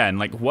thing again.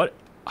 Like, what?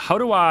 How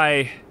do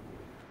I?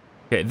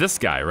 Okay, this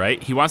guy,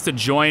 right? He wants to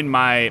join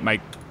my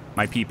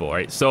people,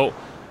 right? So,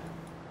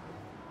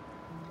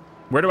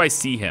 where do I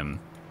see him?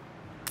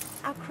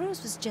 Our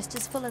cruise was just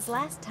as full as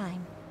last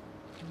time.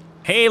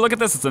 Hey, look at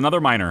this. It's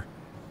another miner.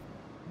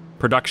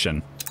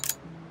 Production.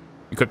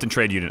 Equipped and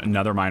trade unit.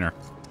 Another miner.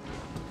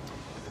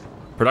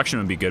 Production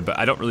would be good, but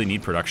I don't really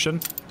need production.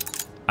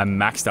 I'm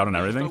maxed out on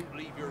everything. Don't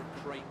leave your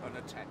crate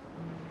unattended.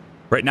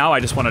 Right now,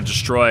 I just want to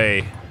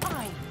destroy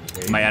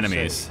my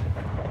enemies.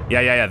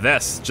 Yeah.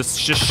 This. Just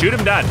shoot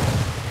him dead.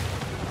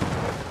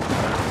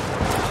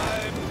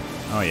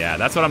 Oh yeah,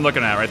 that's what I'm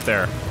looking at right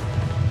there.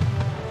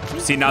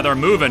 See, now they're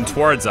moving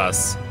towards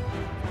us.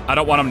 I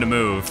don't want them to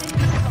move.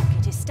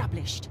 Rocket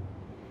established.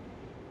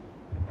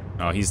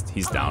 Oh, he's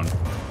down.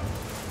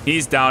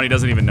 He's down. He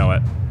doesn't even know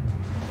it.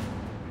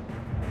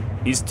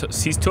 He's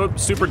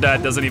super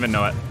dead. Doesn't even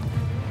know it.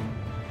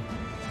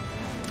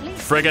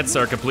 Frigates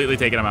are completely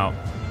taking him out.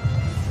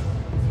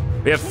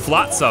 We have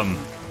Flotsam.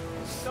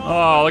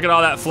 Oh, look at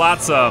all that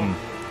Flotsam.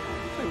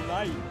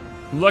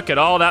 Look at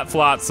all that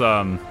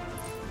Flotsam.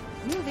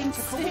 Moving to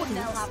Soon they'll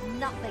coordinates. have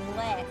nothing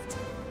left.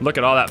 Look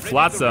at all that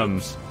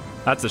Flotsam.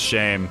 That's a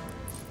shame.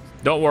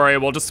 Don't worry,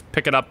 we'll just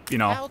pick it up, you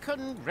know.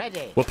 Falcon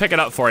ready. We'll pick it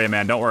up for you,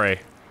 man. Don't worry.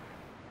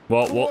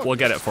 We'll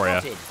get it for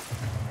you.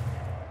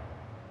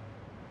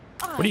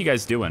 What are you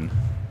guys doing?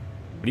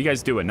 What are you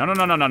guys doing?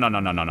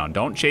 No.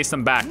 Don't chase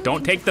them back.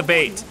 Don't take the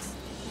bait.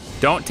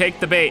 Don't take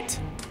the bait.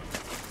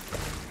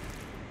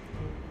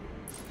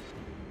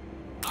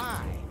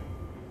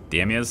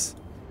 Damn yous.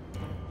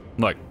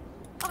 Look.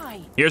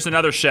 Here's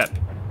another ship.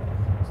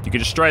 You can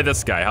destroy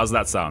this guy. How's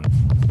that sound?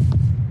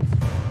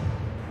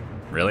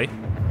 Really?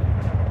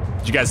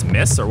 Did you guys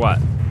miss or what?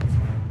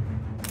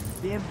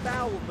 The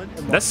empowerment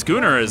of That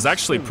schooner is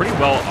actually pretty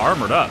well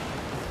armored up.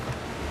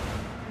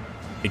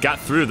 It got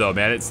through though,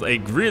 man.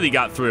 It really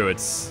got through.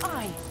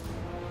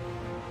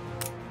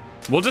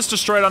 We'll just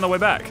destroy it on the way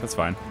back. That's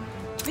fine.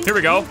 Here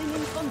we go.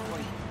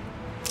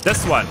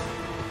 This one.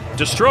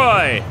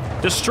 Destroy!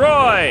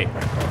 Destroy!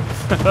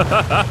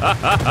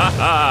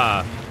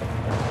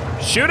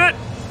 Shoot it!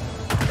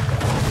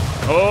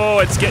 Oh,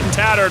 it's getting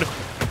tattered.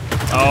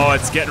 Oh,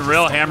 it's getting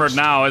real hammered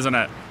now, isn't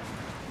it?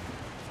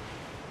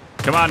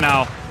 Come on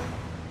now.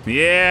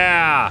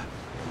 Yeah!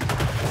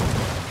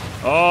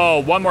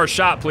 Oh, one more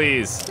shot,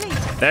 please.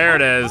 There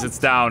it is. It's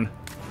down.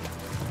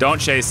 Don't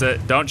chase it.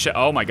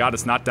 Oh my god,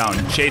 it's not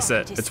down. Chase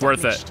it. It's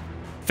worth it.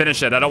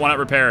 Finish it. I don't want it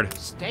repaired.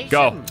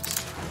 Go.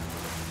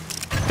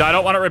 I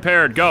don't want it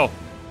repaired. Go.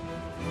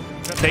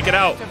 Take it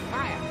out.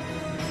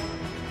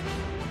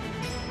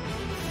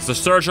 It's a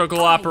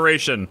surgical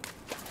operation.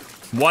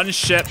 One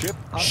ship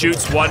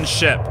shoots one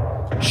ship.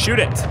 Shoot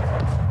it.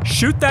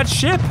 Shoot that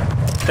ship.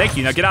 Thank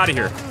you. Now get out of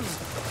here.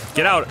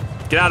 Get out.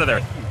 Get out of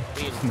there.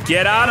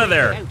 Get out of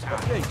there.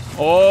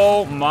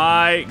 Oh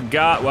my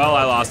god. Well,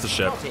 I lost the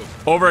ship.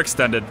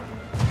 Overextended.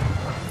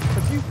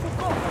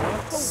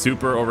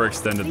 Super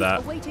overextended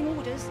that. Awaiting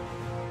orders.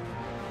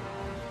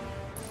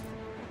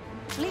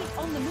 Fleet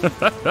on the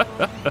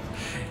move.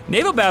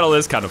 Naval battle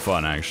is kind of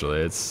fun,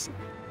 actually.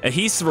 And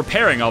he's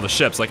repairing all the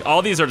ships. Like,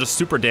 all these are just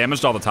super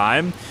damaged all the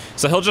time.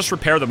 So he'll just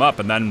repair them up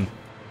and then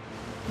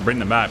bring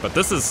them back. But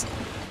this is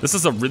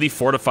a really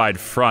fortified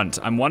front.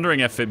 I'm wondering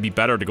if it'd be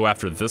better to go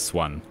after this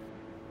one.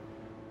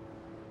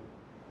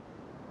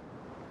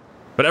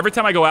 But every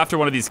time I go after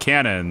one of these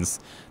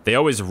cannons, they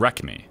always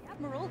wreck me.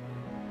 Admiral.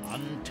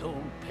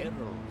 Untold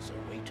perils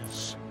await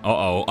us.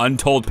 Uh-oh,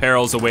 untold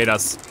perils await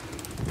us.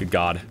 Good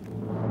God.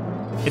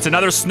 It's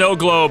another snow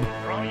globe.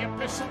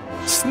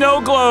 Snow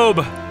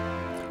globe!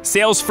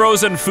 Sails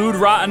frozen, food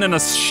rotten, and a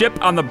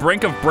ship on the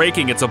brink of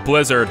breaking. It's a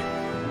blizzard.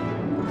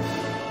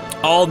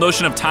 All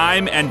notion of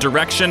time and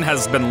direction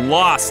has been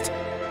lost.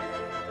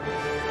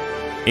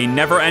 A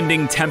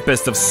never-ending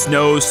tempest of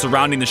snow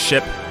surrounding the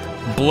ship,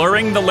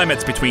 blurring the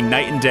limits between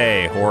night and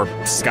day, or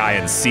sky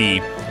and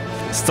sea.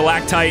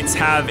 Stalactites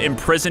have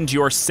imprisoned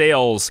your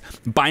sails,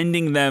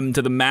 binding them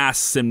to the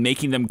masts and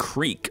making them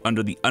creak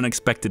under the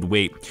unexpected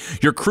weight.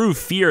 Your crew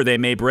fear they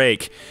may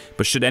break,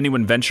 but should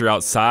anyone venture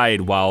outside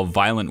while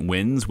violent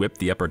winds whip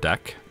the upper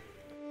deck?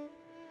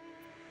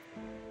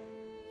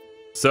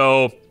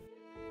 So,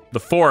 the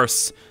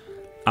force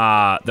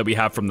that we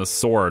have from the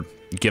sword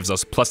gives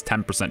us plus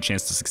 10%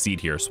 chance to succeed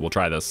here, so we'll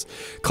try this.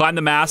 Climb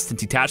the mast and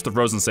detach the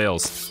frozen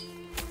sails.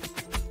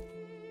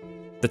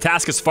 The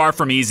task is far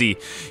from easy.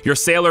 Your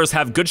sailors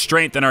have good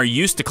strength and are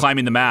used to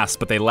climbing the mast,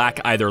 but they lack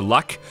either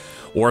luck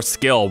or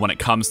skill when it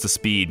comes to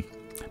speed.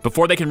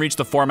 Before they can reach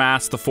the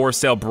foremast, the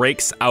foresail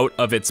breaks out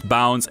of its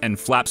bounds and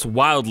flaps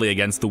wildly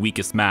against the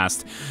weakest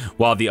mast,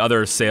 while the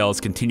other sails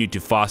continue to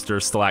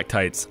foster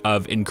stalactites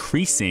of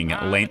increasing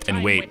length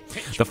and weight.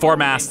 The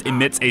foremast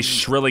emits a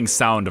shrilling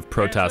sound of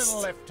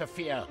protest.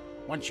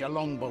 Once your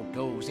longboat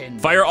goes in.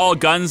 Fire all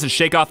guns and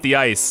shake off the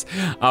ice.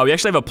 We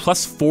actually have a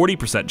plus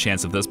 40%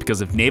 chance of this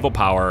because of naval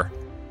power.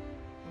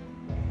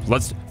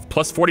 Plus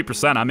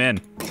 40%, I'm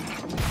in.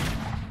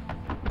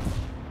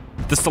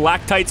 The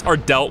stalactites are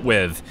dealt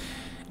with.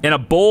 In a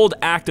bold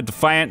act of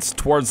defiance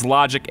towards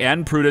logic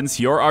and prudence,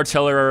 your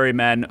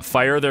artillerymen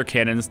fire their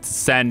cannons to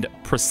send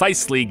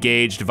precisely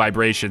gauged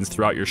vibrations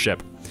throughout your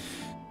ship.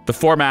 The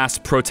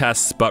foremast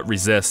protests but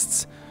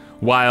resists,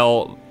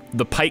 while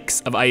the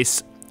pikes of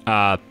ice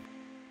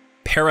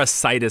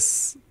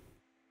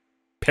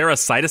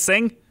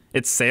parasiticing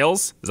its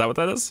sails. Is that what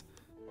that is?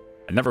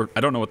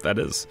 I don't know what that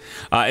is.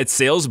 Its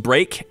sails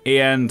break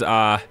and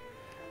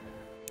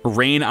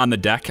rain on the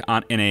deck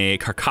in a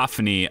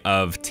cacophony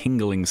of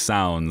tingling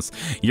sounds.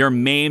 Your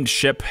maimed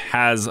ship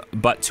has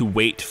but to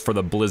wait for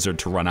the blizzard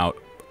to run out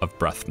of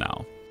breath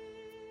now.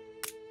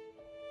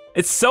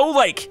 It's so,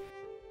 like,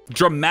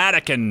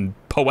 dramatic and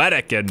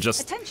poetic and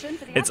just,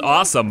 it's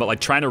awesome, but like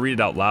trying to read it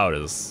out loud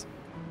is,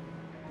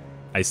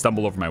 I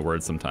stumble over my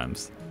words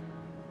sometimes.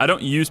 I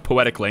don't use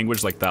poetic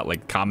language like that,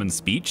 like common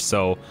speech,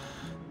 so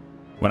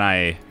when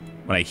I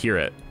hear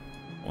it,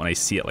 when I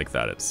see it like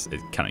that,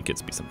 it kind of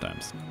gets me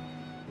sometimes,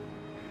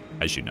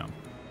 as you know.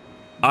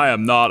 I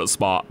am not a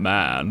smart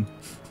man.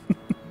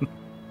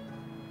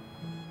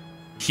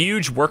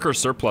 Huge worker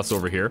surplus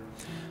over here.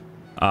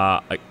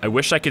 I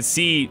wish I could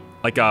see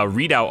like a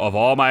readout of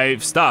all my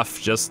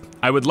stuff. Just,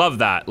 I would love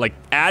that. Like,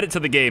 add it to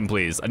the game,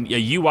 please. A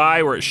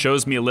UI where it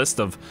shows me a list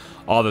of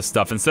all this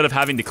stuff instead of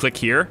having to click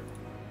here,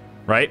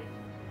 right?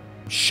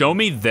 Show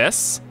me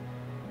this,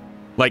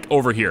 like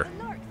over here,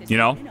 you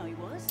know?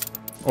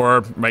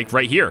 Or like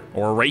right here,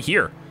 or right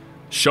here.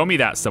 Show me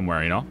that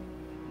somewhere, you know?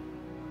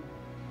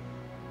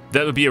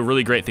 That would be a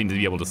really great thing to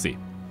be able to see.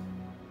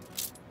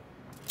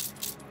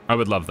 I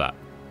would love that.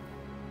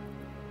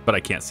 But I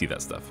can't see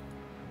that stuff.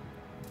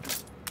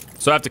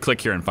 So I have to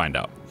click here and find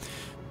out.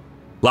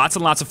 Lots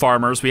and lots of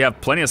farmers. We have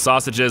plenty of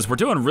sausages. We're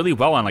doing really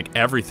well on like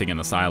everything in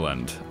this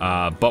island.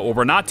 But what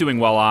we're not doing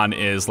well on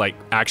is like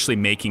actually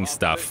making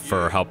stuff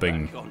for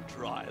helping.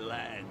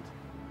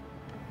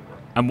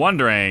 I'm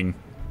wondering,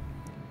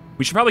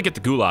 we should probably get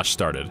the goulash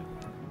started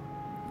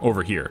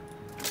over here.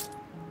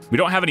 We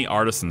don't have any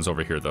artisans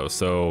over here though,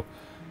 so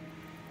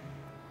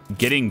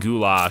getting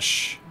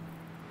goulash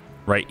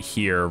right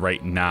here,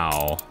 right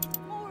now,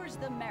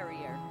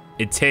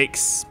 it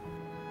takes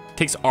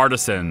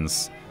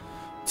artisans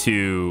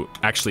to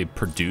actually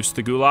produce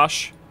the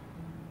goulash.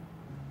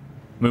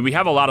 I mean, we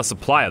have a lot of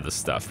supply of this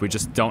stuff. We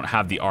just don't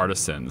have the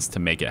artisans to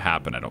make it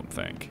happen, I don't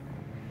think.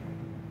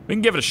 We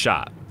can give it a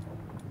shot.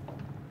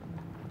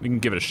 We can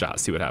give it a shot,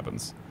 see what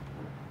happens.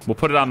 We'll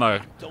put it on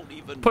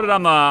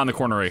the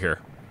corner right here.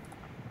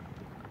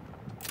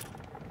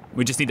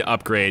 We just need to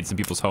upgrade some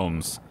people's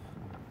homes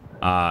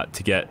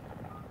to get,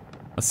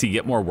 let's see,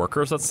 get more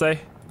workers, let's say.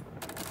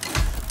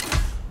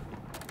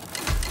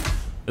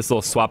 This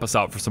will swap us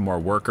out for some more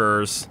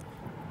workers.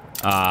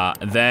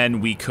 Then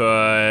we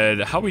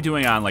could, how are we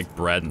doing on like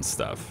bread and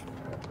stuff?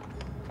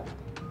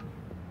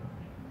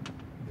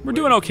 We're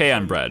doing okay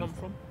on bread.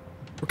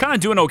 We're kind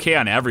of doing okay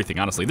on everything,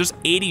 honestly. There's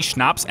 80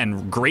 schnapps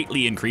and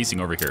greatly increasing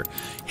over here.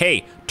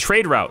 Hey,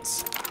 trade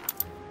routes.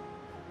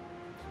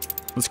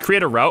 Let's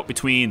create a route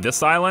between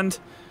this island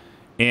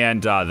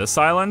and this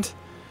island.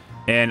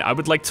 And I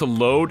would like to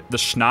load the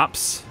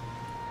schnapps.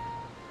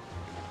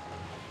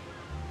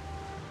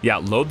 Yeah,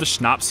 load the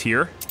schnapps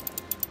here.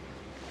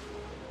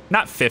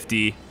 Not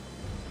 50.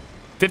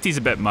 50 is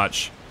a bit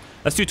much.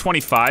 Let's do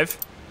 25.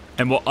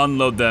 And we'll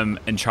unload them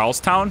in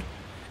Charlestown.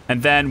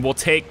 And then we'll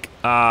take...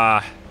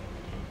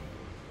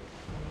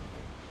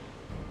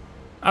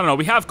 I don't know,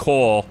 we have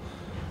coal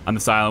on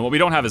this island. What we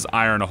don't have is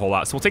iron a whole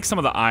lot. So we'll take some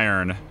of the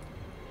iron.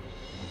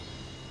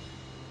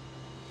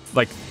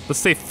 Like, let's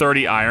say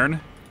 30 iron.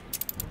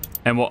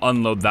 And we'll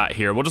unload that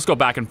here. We'll just go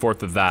back and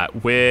forth with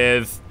that.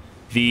 With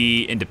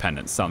the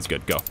Independence. Sounds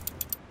good. Go.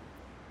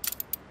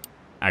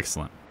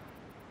 Excellent.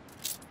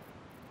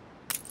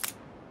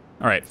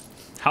 Alright.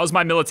 How's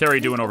my military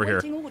doing over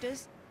here?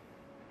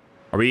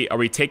 Are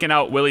we taking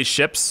out Willie's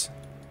ships?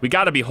 We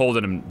gotta be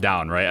holding him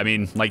down, right? I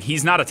mean, like,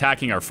 he's not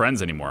attacking our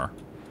friends anymore.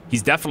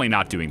 He's definitely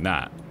not doing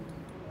that.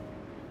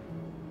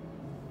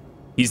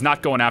 He's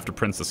not going after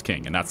Princess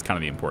King, and that's kind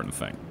of the important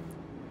thing.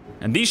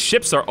 And these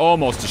ships are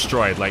almost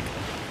destroyed. Like,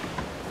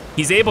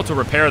 he's able to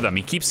repair them.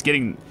 He keeps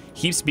being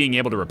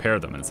able to repair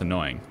them, and it's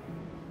annoying.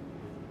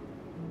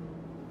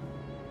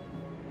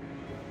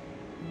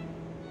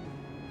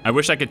 I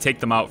wish I could take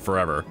them out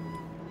forever.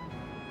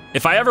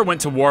 If I ever went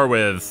to war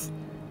with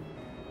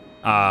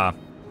her,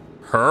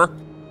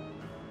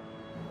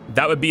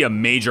 that would be a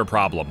major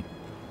problem.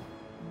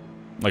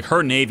 Like,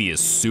 her navy is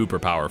super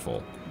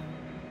powerful.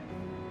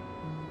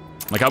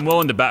 Like, I'm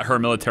willing to bet her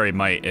military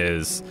might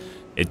is,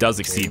 it does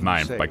exceed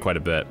mine by quite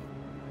a bit.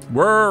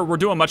 We're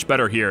doing much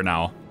better here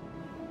now.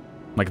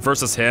 Like,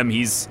 versus him,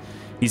 he's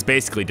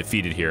basically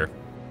defeated here.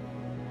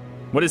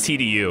 What is he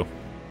to you?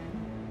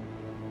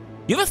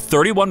 You have a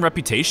 31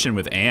 reputation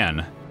with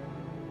Anne.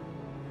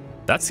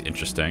 That's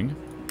interesting.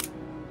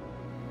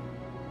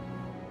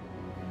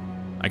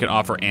 I can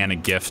offer Anne a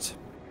gift.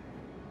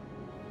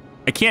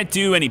 I can't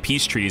do any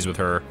peace treaties with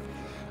her.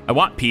 I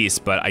want peace,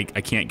 but I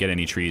can't get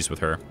any treaties with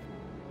her.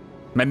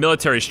 My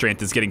military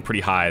strength is getting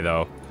pretty high,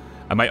 though.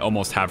 I might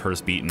almost have hers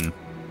beaten.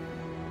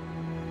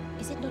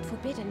 Is it not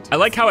forbidden to I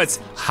like how it's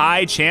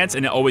high chance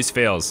and it always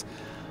fails.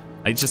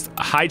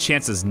 High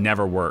chances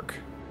never work.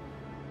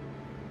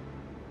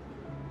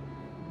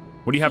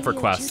 What do you have for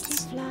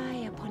quests?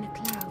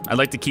 I'd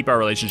like to keep our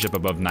relationship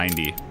above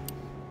 90.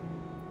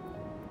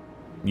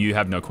 You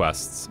have no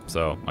quests,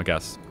 so I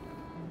guess.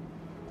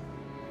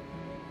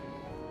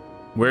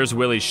 Where's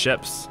Willie's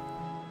ships?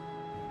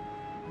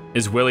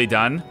 Is Willie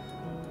done?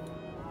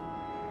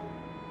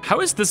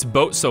 How is this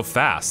boat so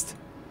fast?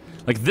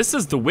 Like, this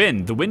is the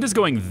wind. The wind is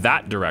going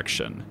that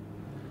direction.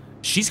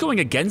 She's going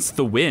against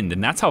the wind,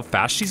 and that's how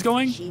fast she's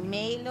going? She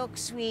may look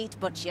sweet,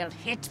 but she'll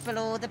hit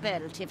below the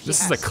belt if she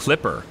This is a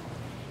clipper.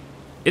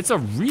 It's a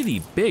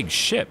really big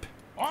ship.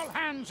 All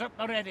hands at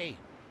the ready.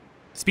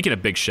 Speaking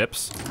of big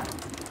ships.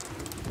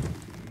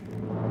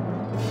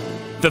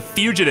 The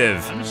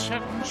fugitive.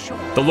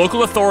 The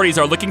local authorities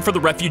are looking for the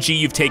refugee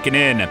you've taken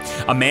in.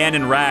 A man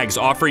in rags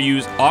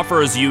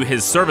offers you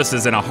his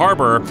services in a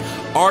harbor,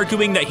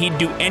 arguing that he'd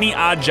do any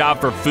odd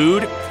job for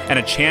food and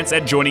a chance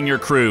at joining your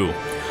crew.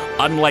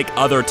 Unlike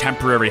other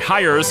temporary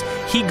hires,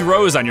 he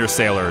grows on your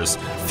sailors,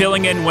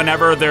 filling in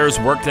whenever there's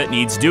work that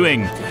needs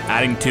doing,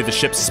 adding to the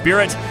ship's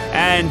spirit,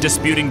 and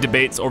disputing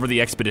debates over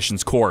the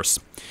expedition's course.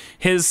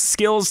 His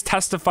skills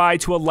testify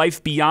to a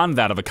life beyond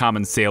that of a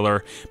common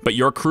sailor, but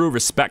your crew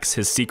respects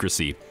his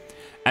secrecy.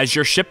 As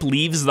your ship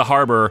leaves the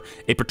harbor,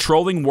 a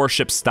patrolling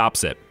warship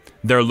stops it.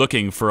 They're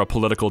looking for a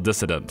political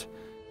dissident,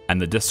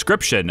 and the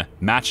description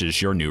matches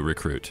your new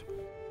recruit.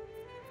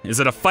 Is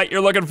it a fight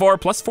you're looking for?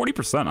 Plus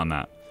 40% on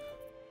that.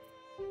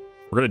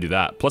 We're gonna do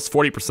that. Plus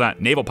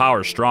 40%. Naval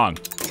power is strong.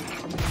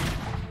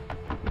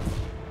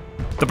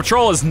 The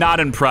patrol is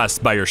not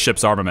impressed by your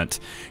ship's armament.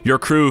 Your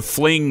crew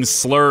flings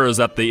slurs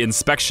at the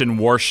inspection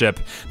warship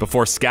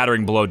before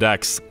scattering below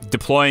decks,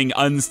 deploying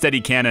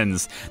unsteady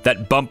cannons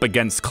that bump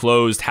against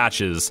closed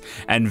hatches,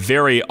 and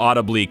very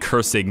audibly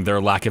cursing their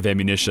lack of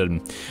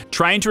ammunition.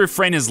 Trying to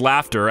refrain his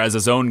laughter as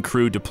his own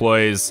crew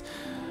deploys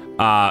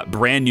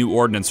brand new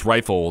ordnance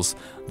rifles,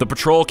 the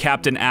patrol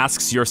captain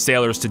asks your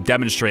sailors to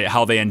demonstrate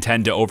how they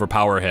intend to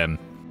overpower him.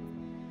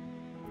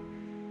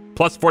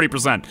 Plus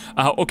 40%.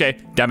 Okay,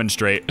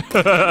 demonstrate.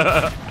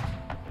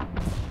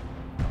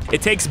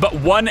 It takes but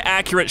one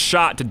accurate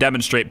shot to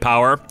demonstrate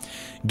power.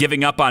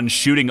 Giving up on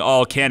shooting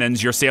all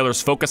cannons, your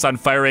sailors focus on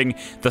firing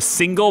the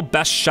single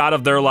best shot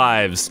of their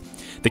lives.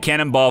 The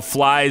cannonball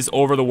flies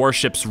over the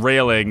warship's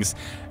railings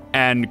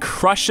and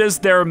crushes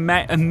their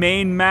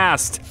main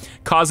mast,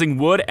 causing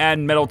wood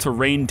and metal to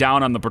rain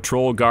down on the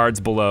patrol guards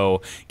below,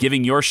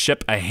 giving your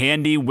ship a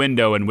handy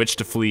window in which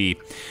to flee.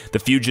 The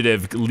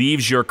fugitive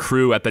leaves your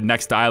crew at the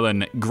next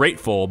island,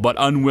 grateful but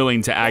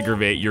unwilling to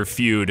aggravate your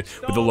feud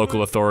with the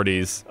local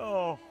authorities.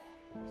 Oh,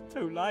 it's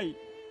too late.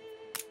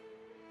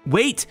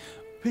 Wait,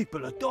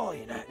 People are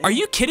dying out there. are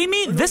you kidding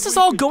me? This is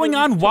all going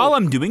on while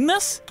I'm doing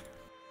this?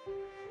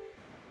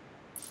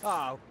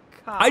 Oh,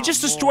 I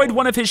just destroyed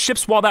one of his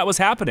ships while that was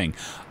happening.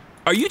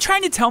 Are you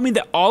trying to tell me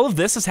that all of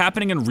this is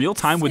happening in real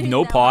time with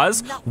no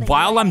pause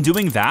while I'm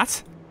doing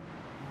that?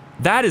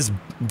 That is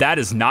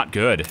not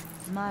good.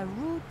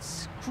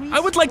 I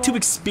would like to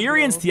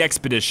experience the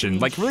expedition,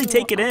 like really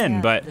take it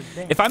in, but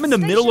if I'm in the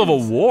middle of a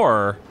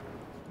war,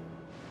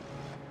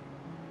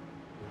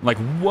 like,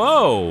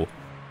 whoa.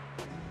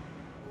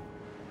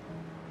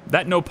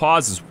 That no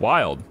pause is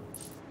wild.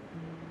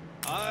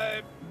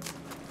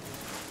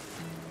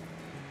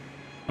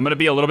 I'm gonna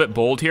be a little bit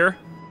bold here,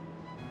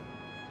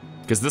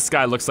 because this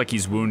guy looks like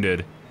he's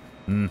wounded.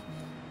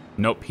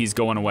 Nope, he's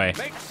going away.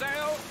 Make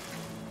sail.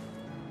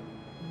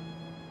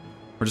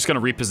 We're just gonna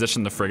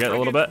reposition the frigate a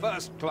little bit.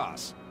 First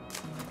class.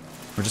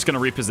 We're just gonna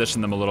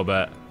reposition them a little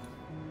bit.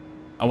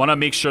 I wanna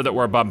make sure that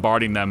we're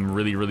bombarding them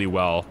really, really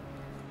well.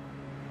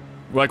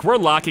 Like, we're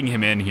locking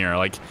him in here.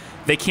 Like,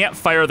 they can't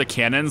fire the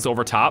cannons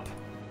over top,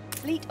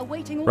 Fleet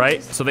awaiting orders.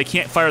 right? So they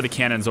can't fire the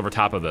cannons over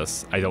top of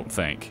this, I don't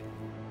think.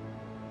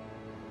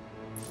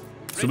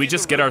 So we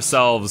just get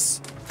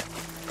ourselves,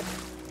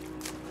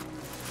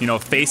 you know,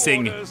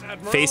 facing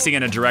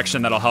in a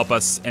direction that'll help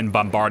us in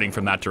bombarding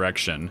from that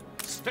direction.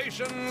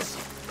 Stations.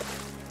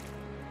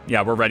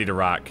 Yeah, we're ready to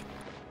rock.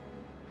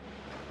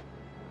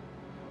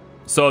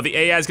 So the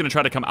AI is going to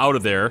try to come out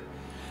of there,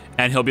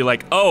 and he'll be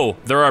like, oh,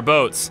 there are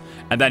boats.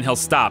 And then he'll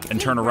stop and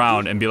turn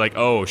around and be like,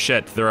 oh,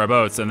 shit, there are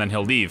boats. And then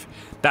he'll leave.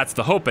 That's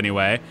the hope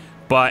anyway.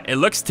 But it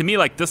looks to me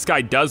like this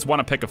guy does want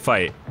to pick a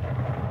fight.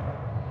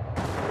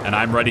 And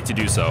I'm ready to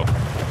do so.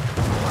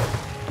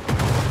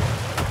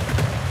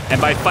 And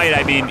by fight,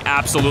 I mean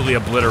absolutely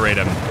obliterate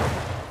him.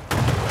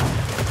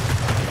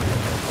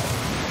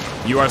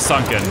 You are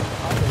sunken.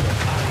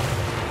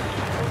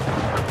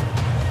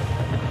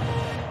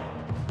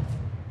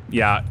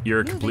 Yeah,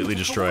 you're completely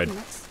destroyed.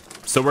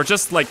 So we're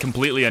just like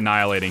completely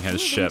annihilating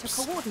his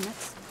ships,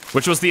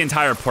 which was the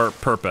entire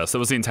purpose. It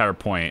was the entire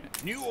point.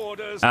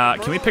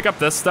 Can we pick up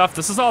this stuff?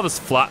 This is all this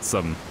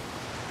flotsam.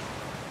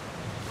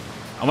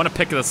 I want to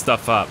pick this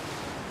stuff up.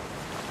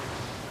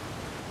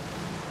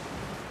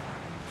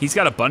 He's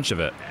got a bunch of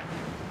it.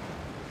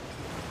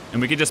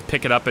 And we could just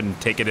pick it up and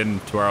take it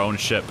into our own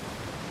ship.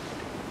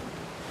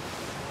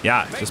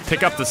 Yeah, just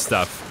pick up this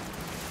stuff.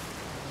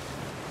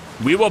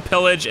 We will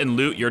pillage and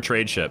loot your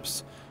trade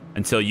ships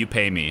until you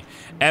pay me.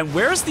 And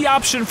where's the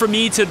option for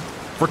me to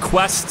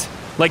request,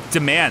 like,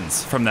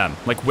 demands from them?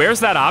 Like, where's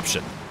that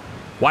option?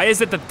 Why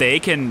is it that they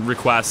can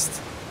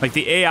request, like,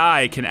 the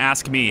AI can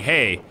ask me,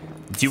 hey,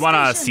 do you want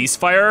a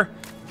ceasefire?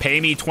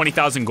 Pay me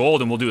 20,000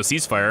 gold and we'll do a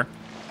ceasefire.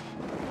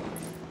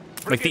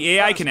 Like, the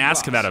AI can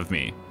ask that of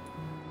me.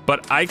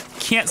 But I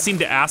can't seem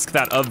to ask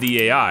that of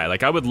the AI.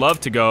 Like, I would love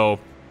to go,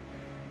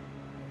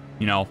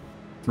 you know,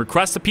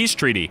 request a peace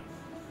treaty.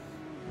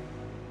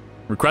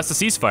 Request a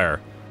ceasefire.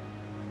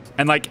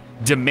 And, like,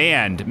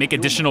 demand, make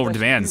additional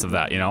demands of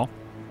that, you know?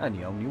 And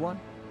the only one?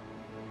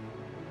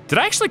 Did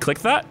I actually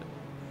click that?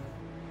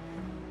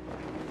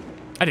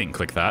 I didn't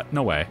click that.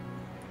 No way.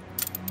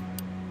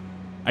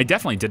 I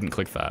definitely didn't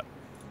click that.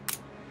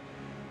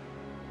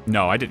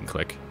 No, I didn't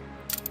click.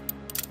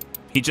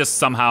 He just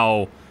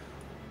somehow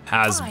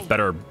has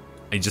better...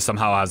 He just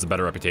somehow has a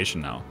better reputation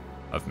now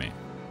of me.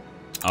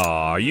 Oh,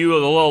 are you a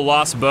little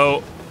lost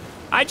boat?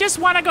 I just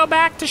want to go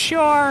back to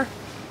shore.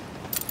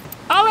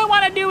 All I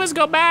want to do is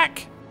go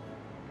back.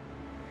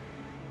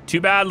 Too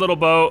bad, little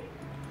boat.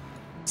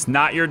 It's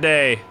not your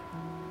day.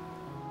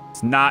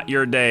 It's not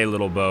your day,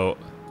 little boat.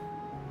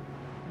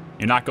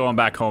 You're not going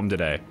back home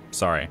today.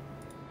 Sorry.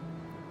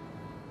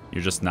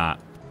 You're just not.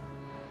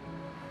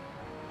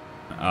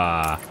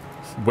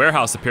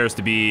 Warehouse appears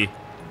to be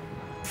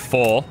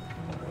full.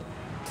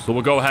 So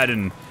we'll go ahead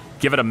and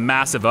give it a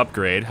massive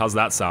upgrade. How's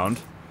that sound?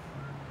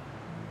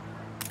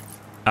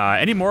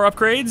 Any more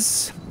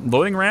upgrades?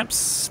 Loading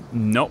ramps?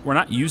 Nope, we're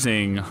not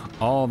using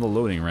all the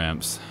loading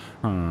ramps.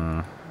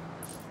 Can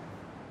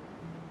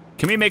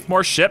we make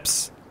more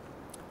ships?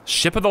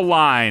 Ship of the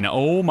line.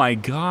 Oh my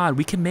god,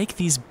 we can make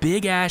these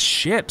big ass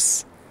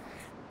ships.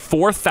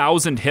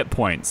 4,000 hit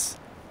points.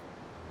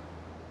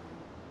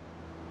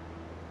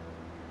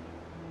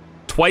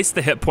 Twice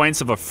the hit points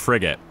of a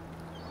frigate.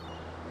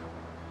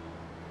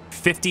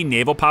 50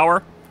 naval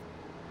power.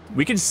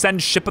 We can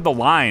send ship of the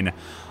line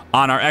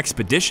on our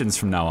expeditions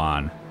from now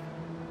on.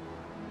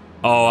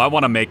 Oh, I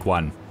want to make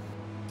one.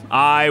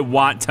 I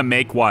want to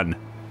make one.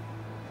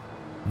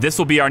 This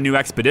will be our new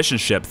expedition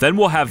ship. Then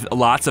we'll have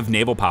lots of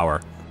naval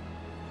power.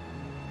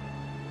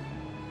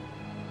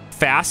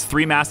 Fast,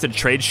 3-masted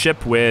trade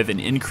ship with an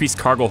increased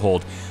cargo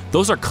hold.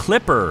 Those are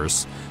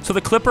clippers. So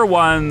the clipper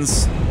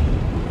ones,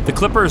 the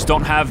clippers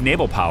don't have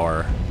naval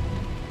power.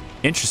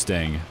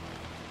 Interesting.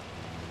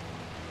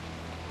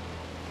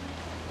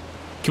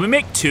 Can we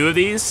make 2 of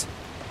these?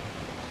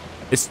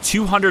 It's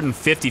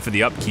 250 for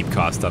the upkeep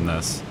cost on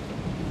this.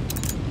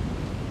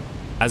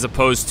 As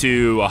opposed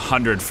to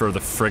 100 for the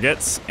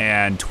frigates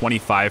and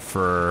 25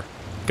 for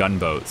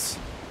gunboats.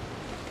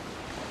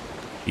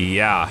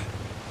 Yeah.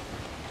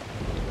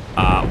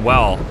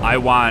 Well, I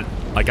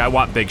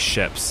want big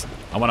ships.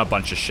 I want a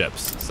bunch of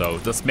ships. So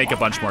let's make a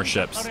bunch more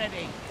ships.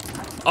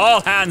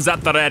 All hands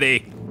at the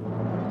ready.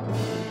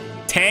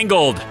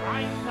 Tangled.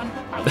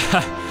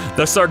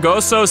 The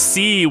Sargasso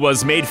Sea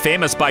was made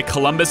famous by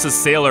Columbus's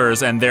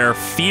sailors and their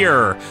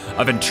fear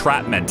of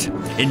entrapment.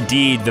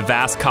 Indeed, the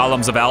vast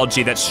columns of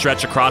algae that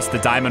stretch across the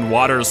diamond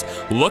waters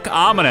look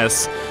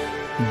ominous,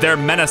 their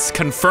menace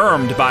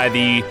confirmed by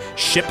the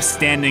ship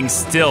standing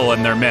still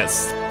in their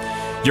midst.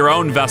 Your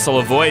own vessel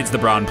avoids the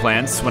brown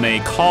plants when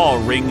a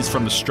call rings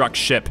from the struck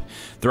ship.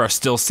 There are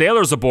still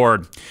sailors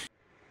aboard.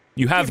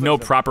 You have no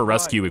proper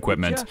rescue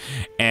equipment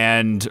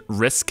and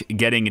risk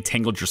getting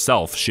entangled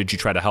yourself should you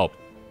try to help.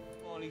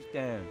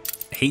 I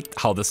hate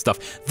how this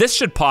stuff... This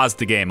should pause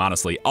the game,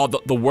 honestly.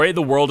 The way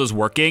the world is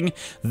working,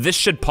 this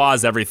should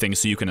pause everything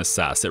so you can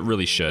assess. It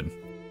really should.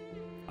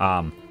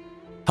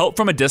 Help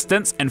from a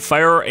distance and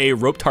fire a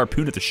roped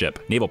harpoon at the ship.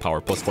 Naval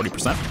power plus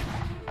 40%.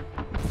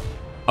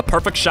 A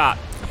perfect shot.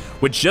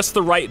 With just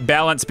the right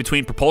balance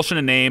between propulsion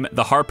and aim,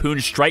 the harpoon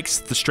strikes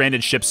the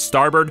stranded ship's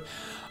starboard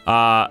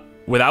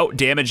without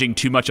damaging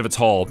too much of its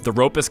hull. The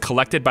rope is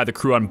collected by the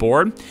crew on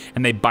board,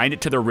 and they bind it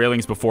to their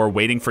railings before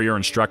waiting for your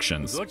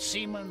instructions. Good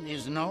seaman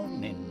is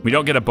known in... We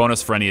don't get a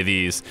bonus for any of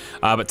these,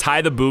 but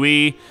tie the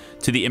buoy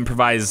to the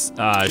improvised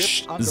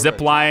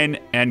zip line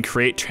and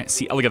create...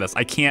 See, look at this.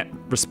 I can't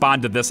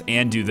respond to this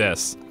and do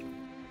this.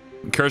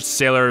 Encourage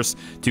sailors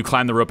to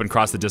climb the rope and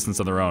cross the distance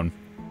on their own.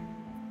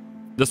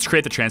 Let's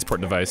create the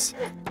transport device.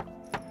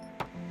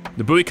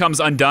 The buoy comes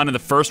undone in the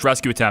first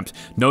rescue attempt.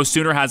 No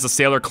sooner has the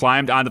sailor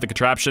climbed onto the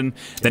contraption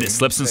than it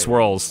slips and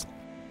swirls,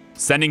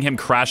 sending him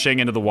crashing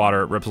into the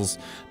water. It ripples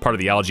part of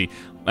the algae.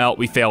 Well,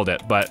 we failed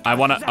it, but I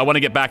wanna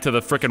get back to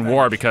the frickin'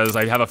 war because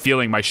I have a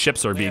feeling my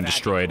ships are being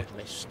destroyed.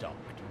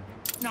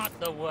 Not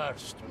the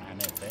worst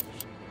manifest.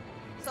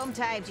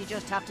 Sometimes you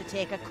just have to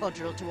take a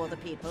cudgel to other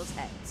people's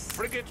heads.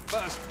 Frigate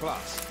first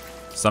class.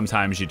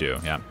 Sometimes you do,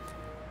 yeah.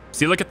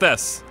 See, look at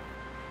this.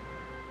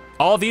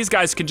 All these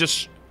guys can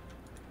just...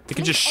 They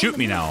can just shoot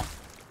me now.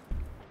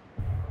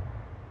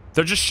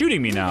 They're just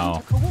shooting me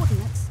now.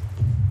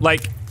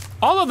 Like,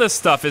 all of this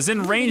stuff is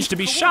in range to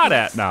be shot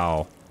at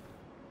now.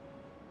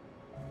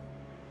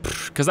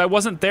 Because I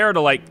wasn't there to,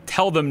 like,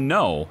 tell them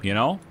no, you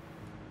know?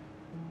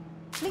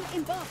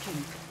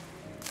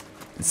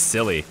 It's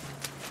silly.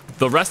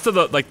 The rest of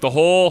the, like, the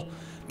whole...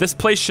 This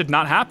place should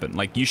not happen.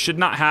 Like, you should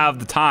not have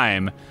the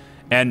time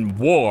and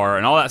war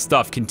and all that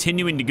stuff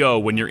continuing to go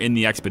when you're in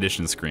the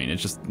expedition screen. It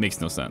just makes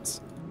no sense.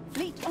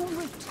 Fleet en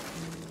route.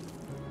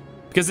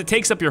 Because it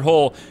takes up your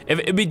whole...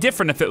 It'd be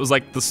different if it was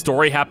like the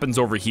story happens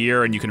over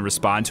here and you can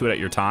respond to it at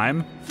your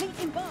time. Fleet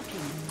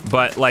embarking.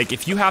 But like,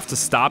 if you have to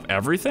stop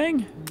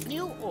everything,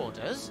 New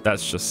orders.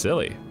 that's just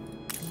silly.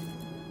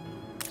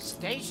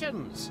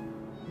 Stations.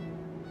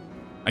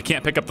 I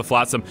can't pick up the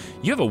flotsam.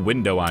 You have a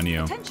window on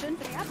you. Attention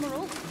for the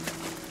Admiral.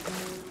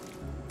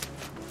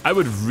 I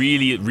would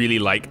really, really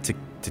like to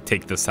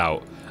take this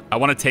out. I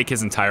want to take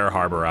his entire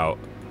harbor out.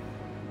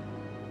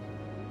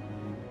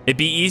 It'd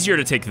be easier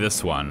to take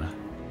this one.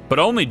 But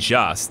only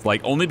just.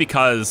 Like, only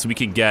because we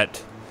can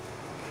get...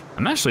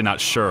 I'm actually not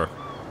sure.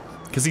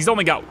 Because he's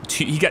only got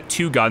two... He got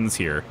 2 guns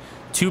here.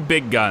 2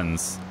 big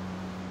guns.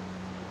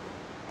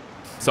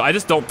 So I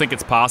just don't think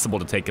it's possible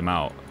to take him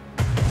out.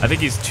 I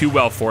think he's too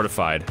well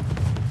fortified.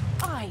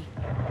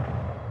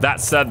 That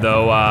said,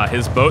 though,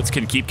 his boats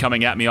can keep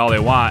coming at me all they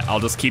want. I'll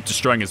just keep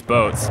destroying his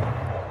boats.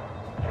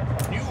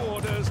 New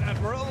orders,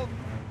 Admiral.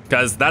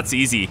 Because that's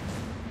easy.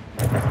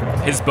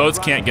 His boats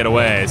can't get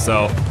away,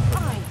 so...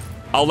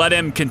 I'll let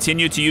him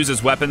continue to use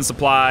his weapon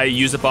supply,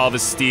 use up all of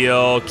his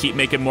steel, keep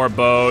making more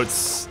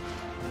boats.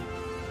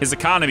 His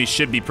economy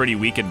should be pretty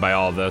weakened by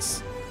all of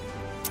this.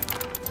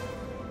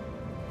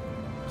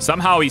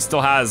 Somehow he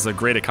still has a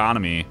great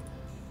economy.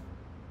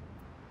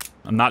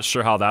 I'm not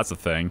sure how that's a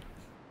thing.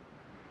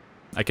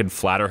 I can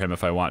flatter him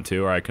if I want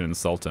to, or I can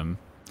insult him.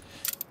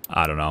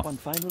 I don't know. One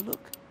final look.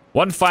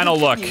 One final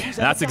look.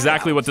 That's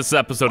exactly what this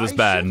episode has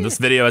been. This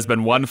video has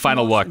been one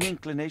final look.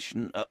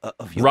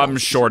 Rum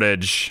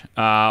shortage.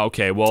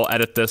 Okay, we'll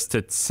edit this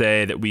to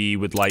say that we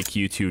would like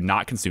you to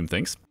not consume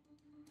things.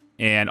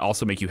 And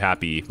also make you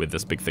happy with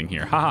this big thing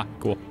here. Haha,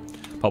 cool.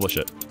 Publish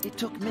it. It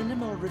took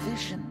minimal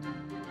revision.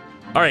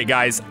 All right,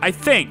 guys. I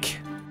think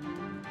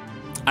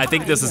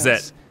this is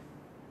it.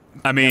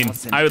 I mean,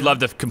 I would love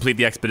to complete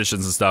the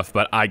expeditions and stuff,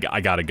 but I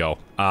gotta go.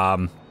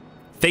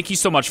 Thank you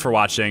so much for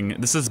watching.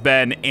 This has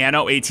been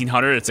Anno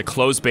 1800. It's a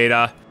closed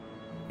beta.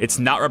 It's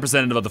not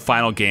representative of the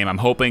final game. I'm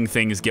hoping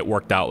things get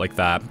worked out like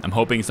that. I'm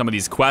hoping some of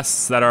these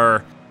quests that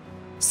are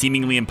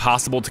seemingly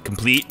impossible to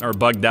complete or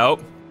bugged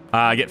out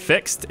get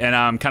fixed. And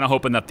I'm kind of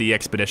hoping that the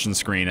expedition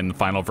screen in the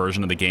final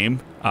version of the game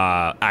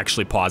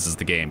actually pauses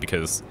the game,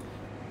 because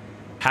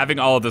having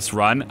all of this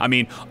run, I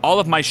mean, all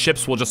of my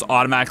ships will just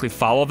automatically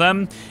follow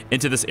them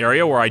into this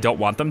area where I don't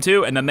want them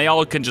to, and then they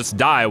all can just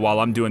die while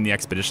I'm doing the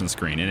expedition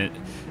screen, and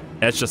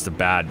it's just a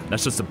bad,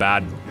 it's a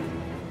bad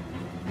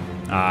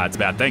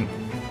thing.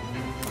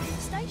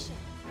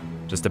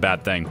 Just a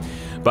bad thing.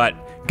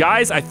 But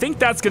guys, I think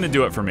that's gonna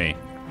do it for me.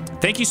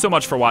 Thank you so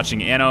much for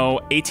watching Anno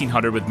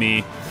 1800 with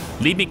me.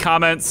 Leave me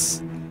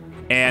comments,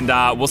 and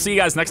we'll see you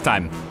guys next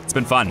time. It's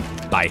been fun.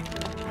 Bye.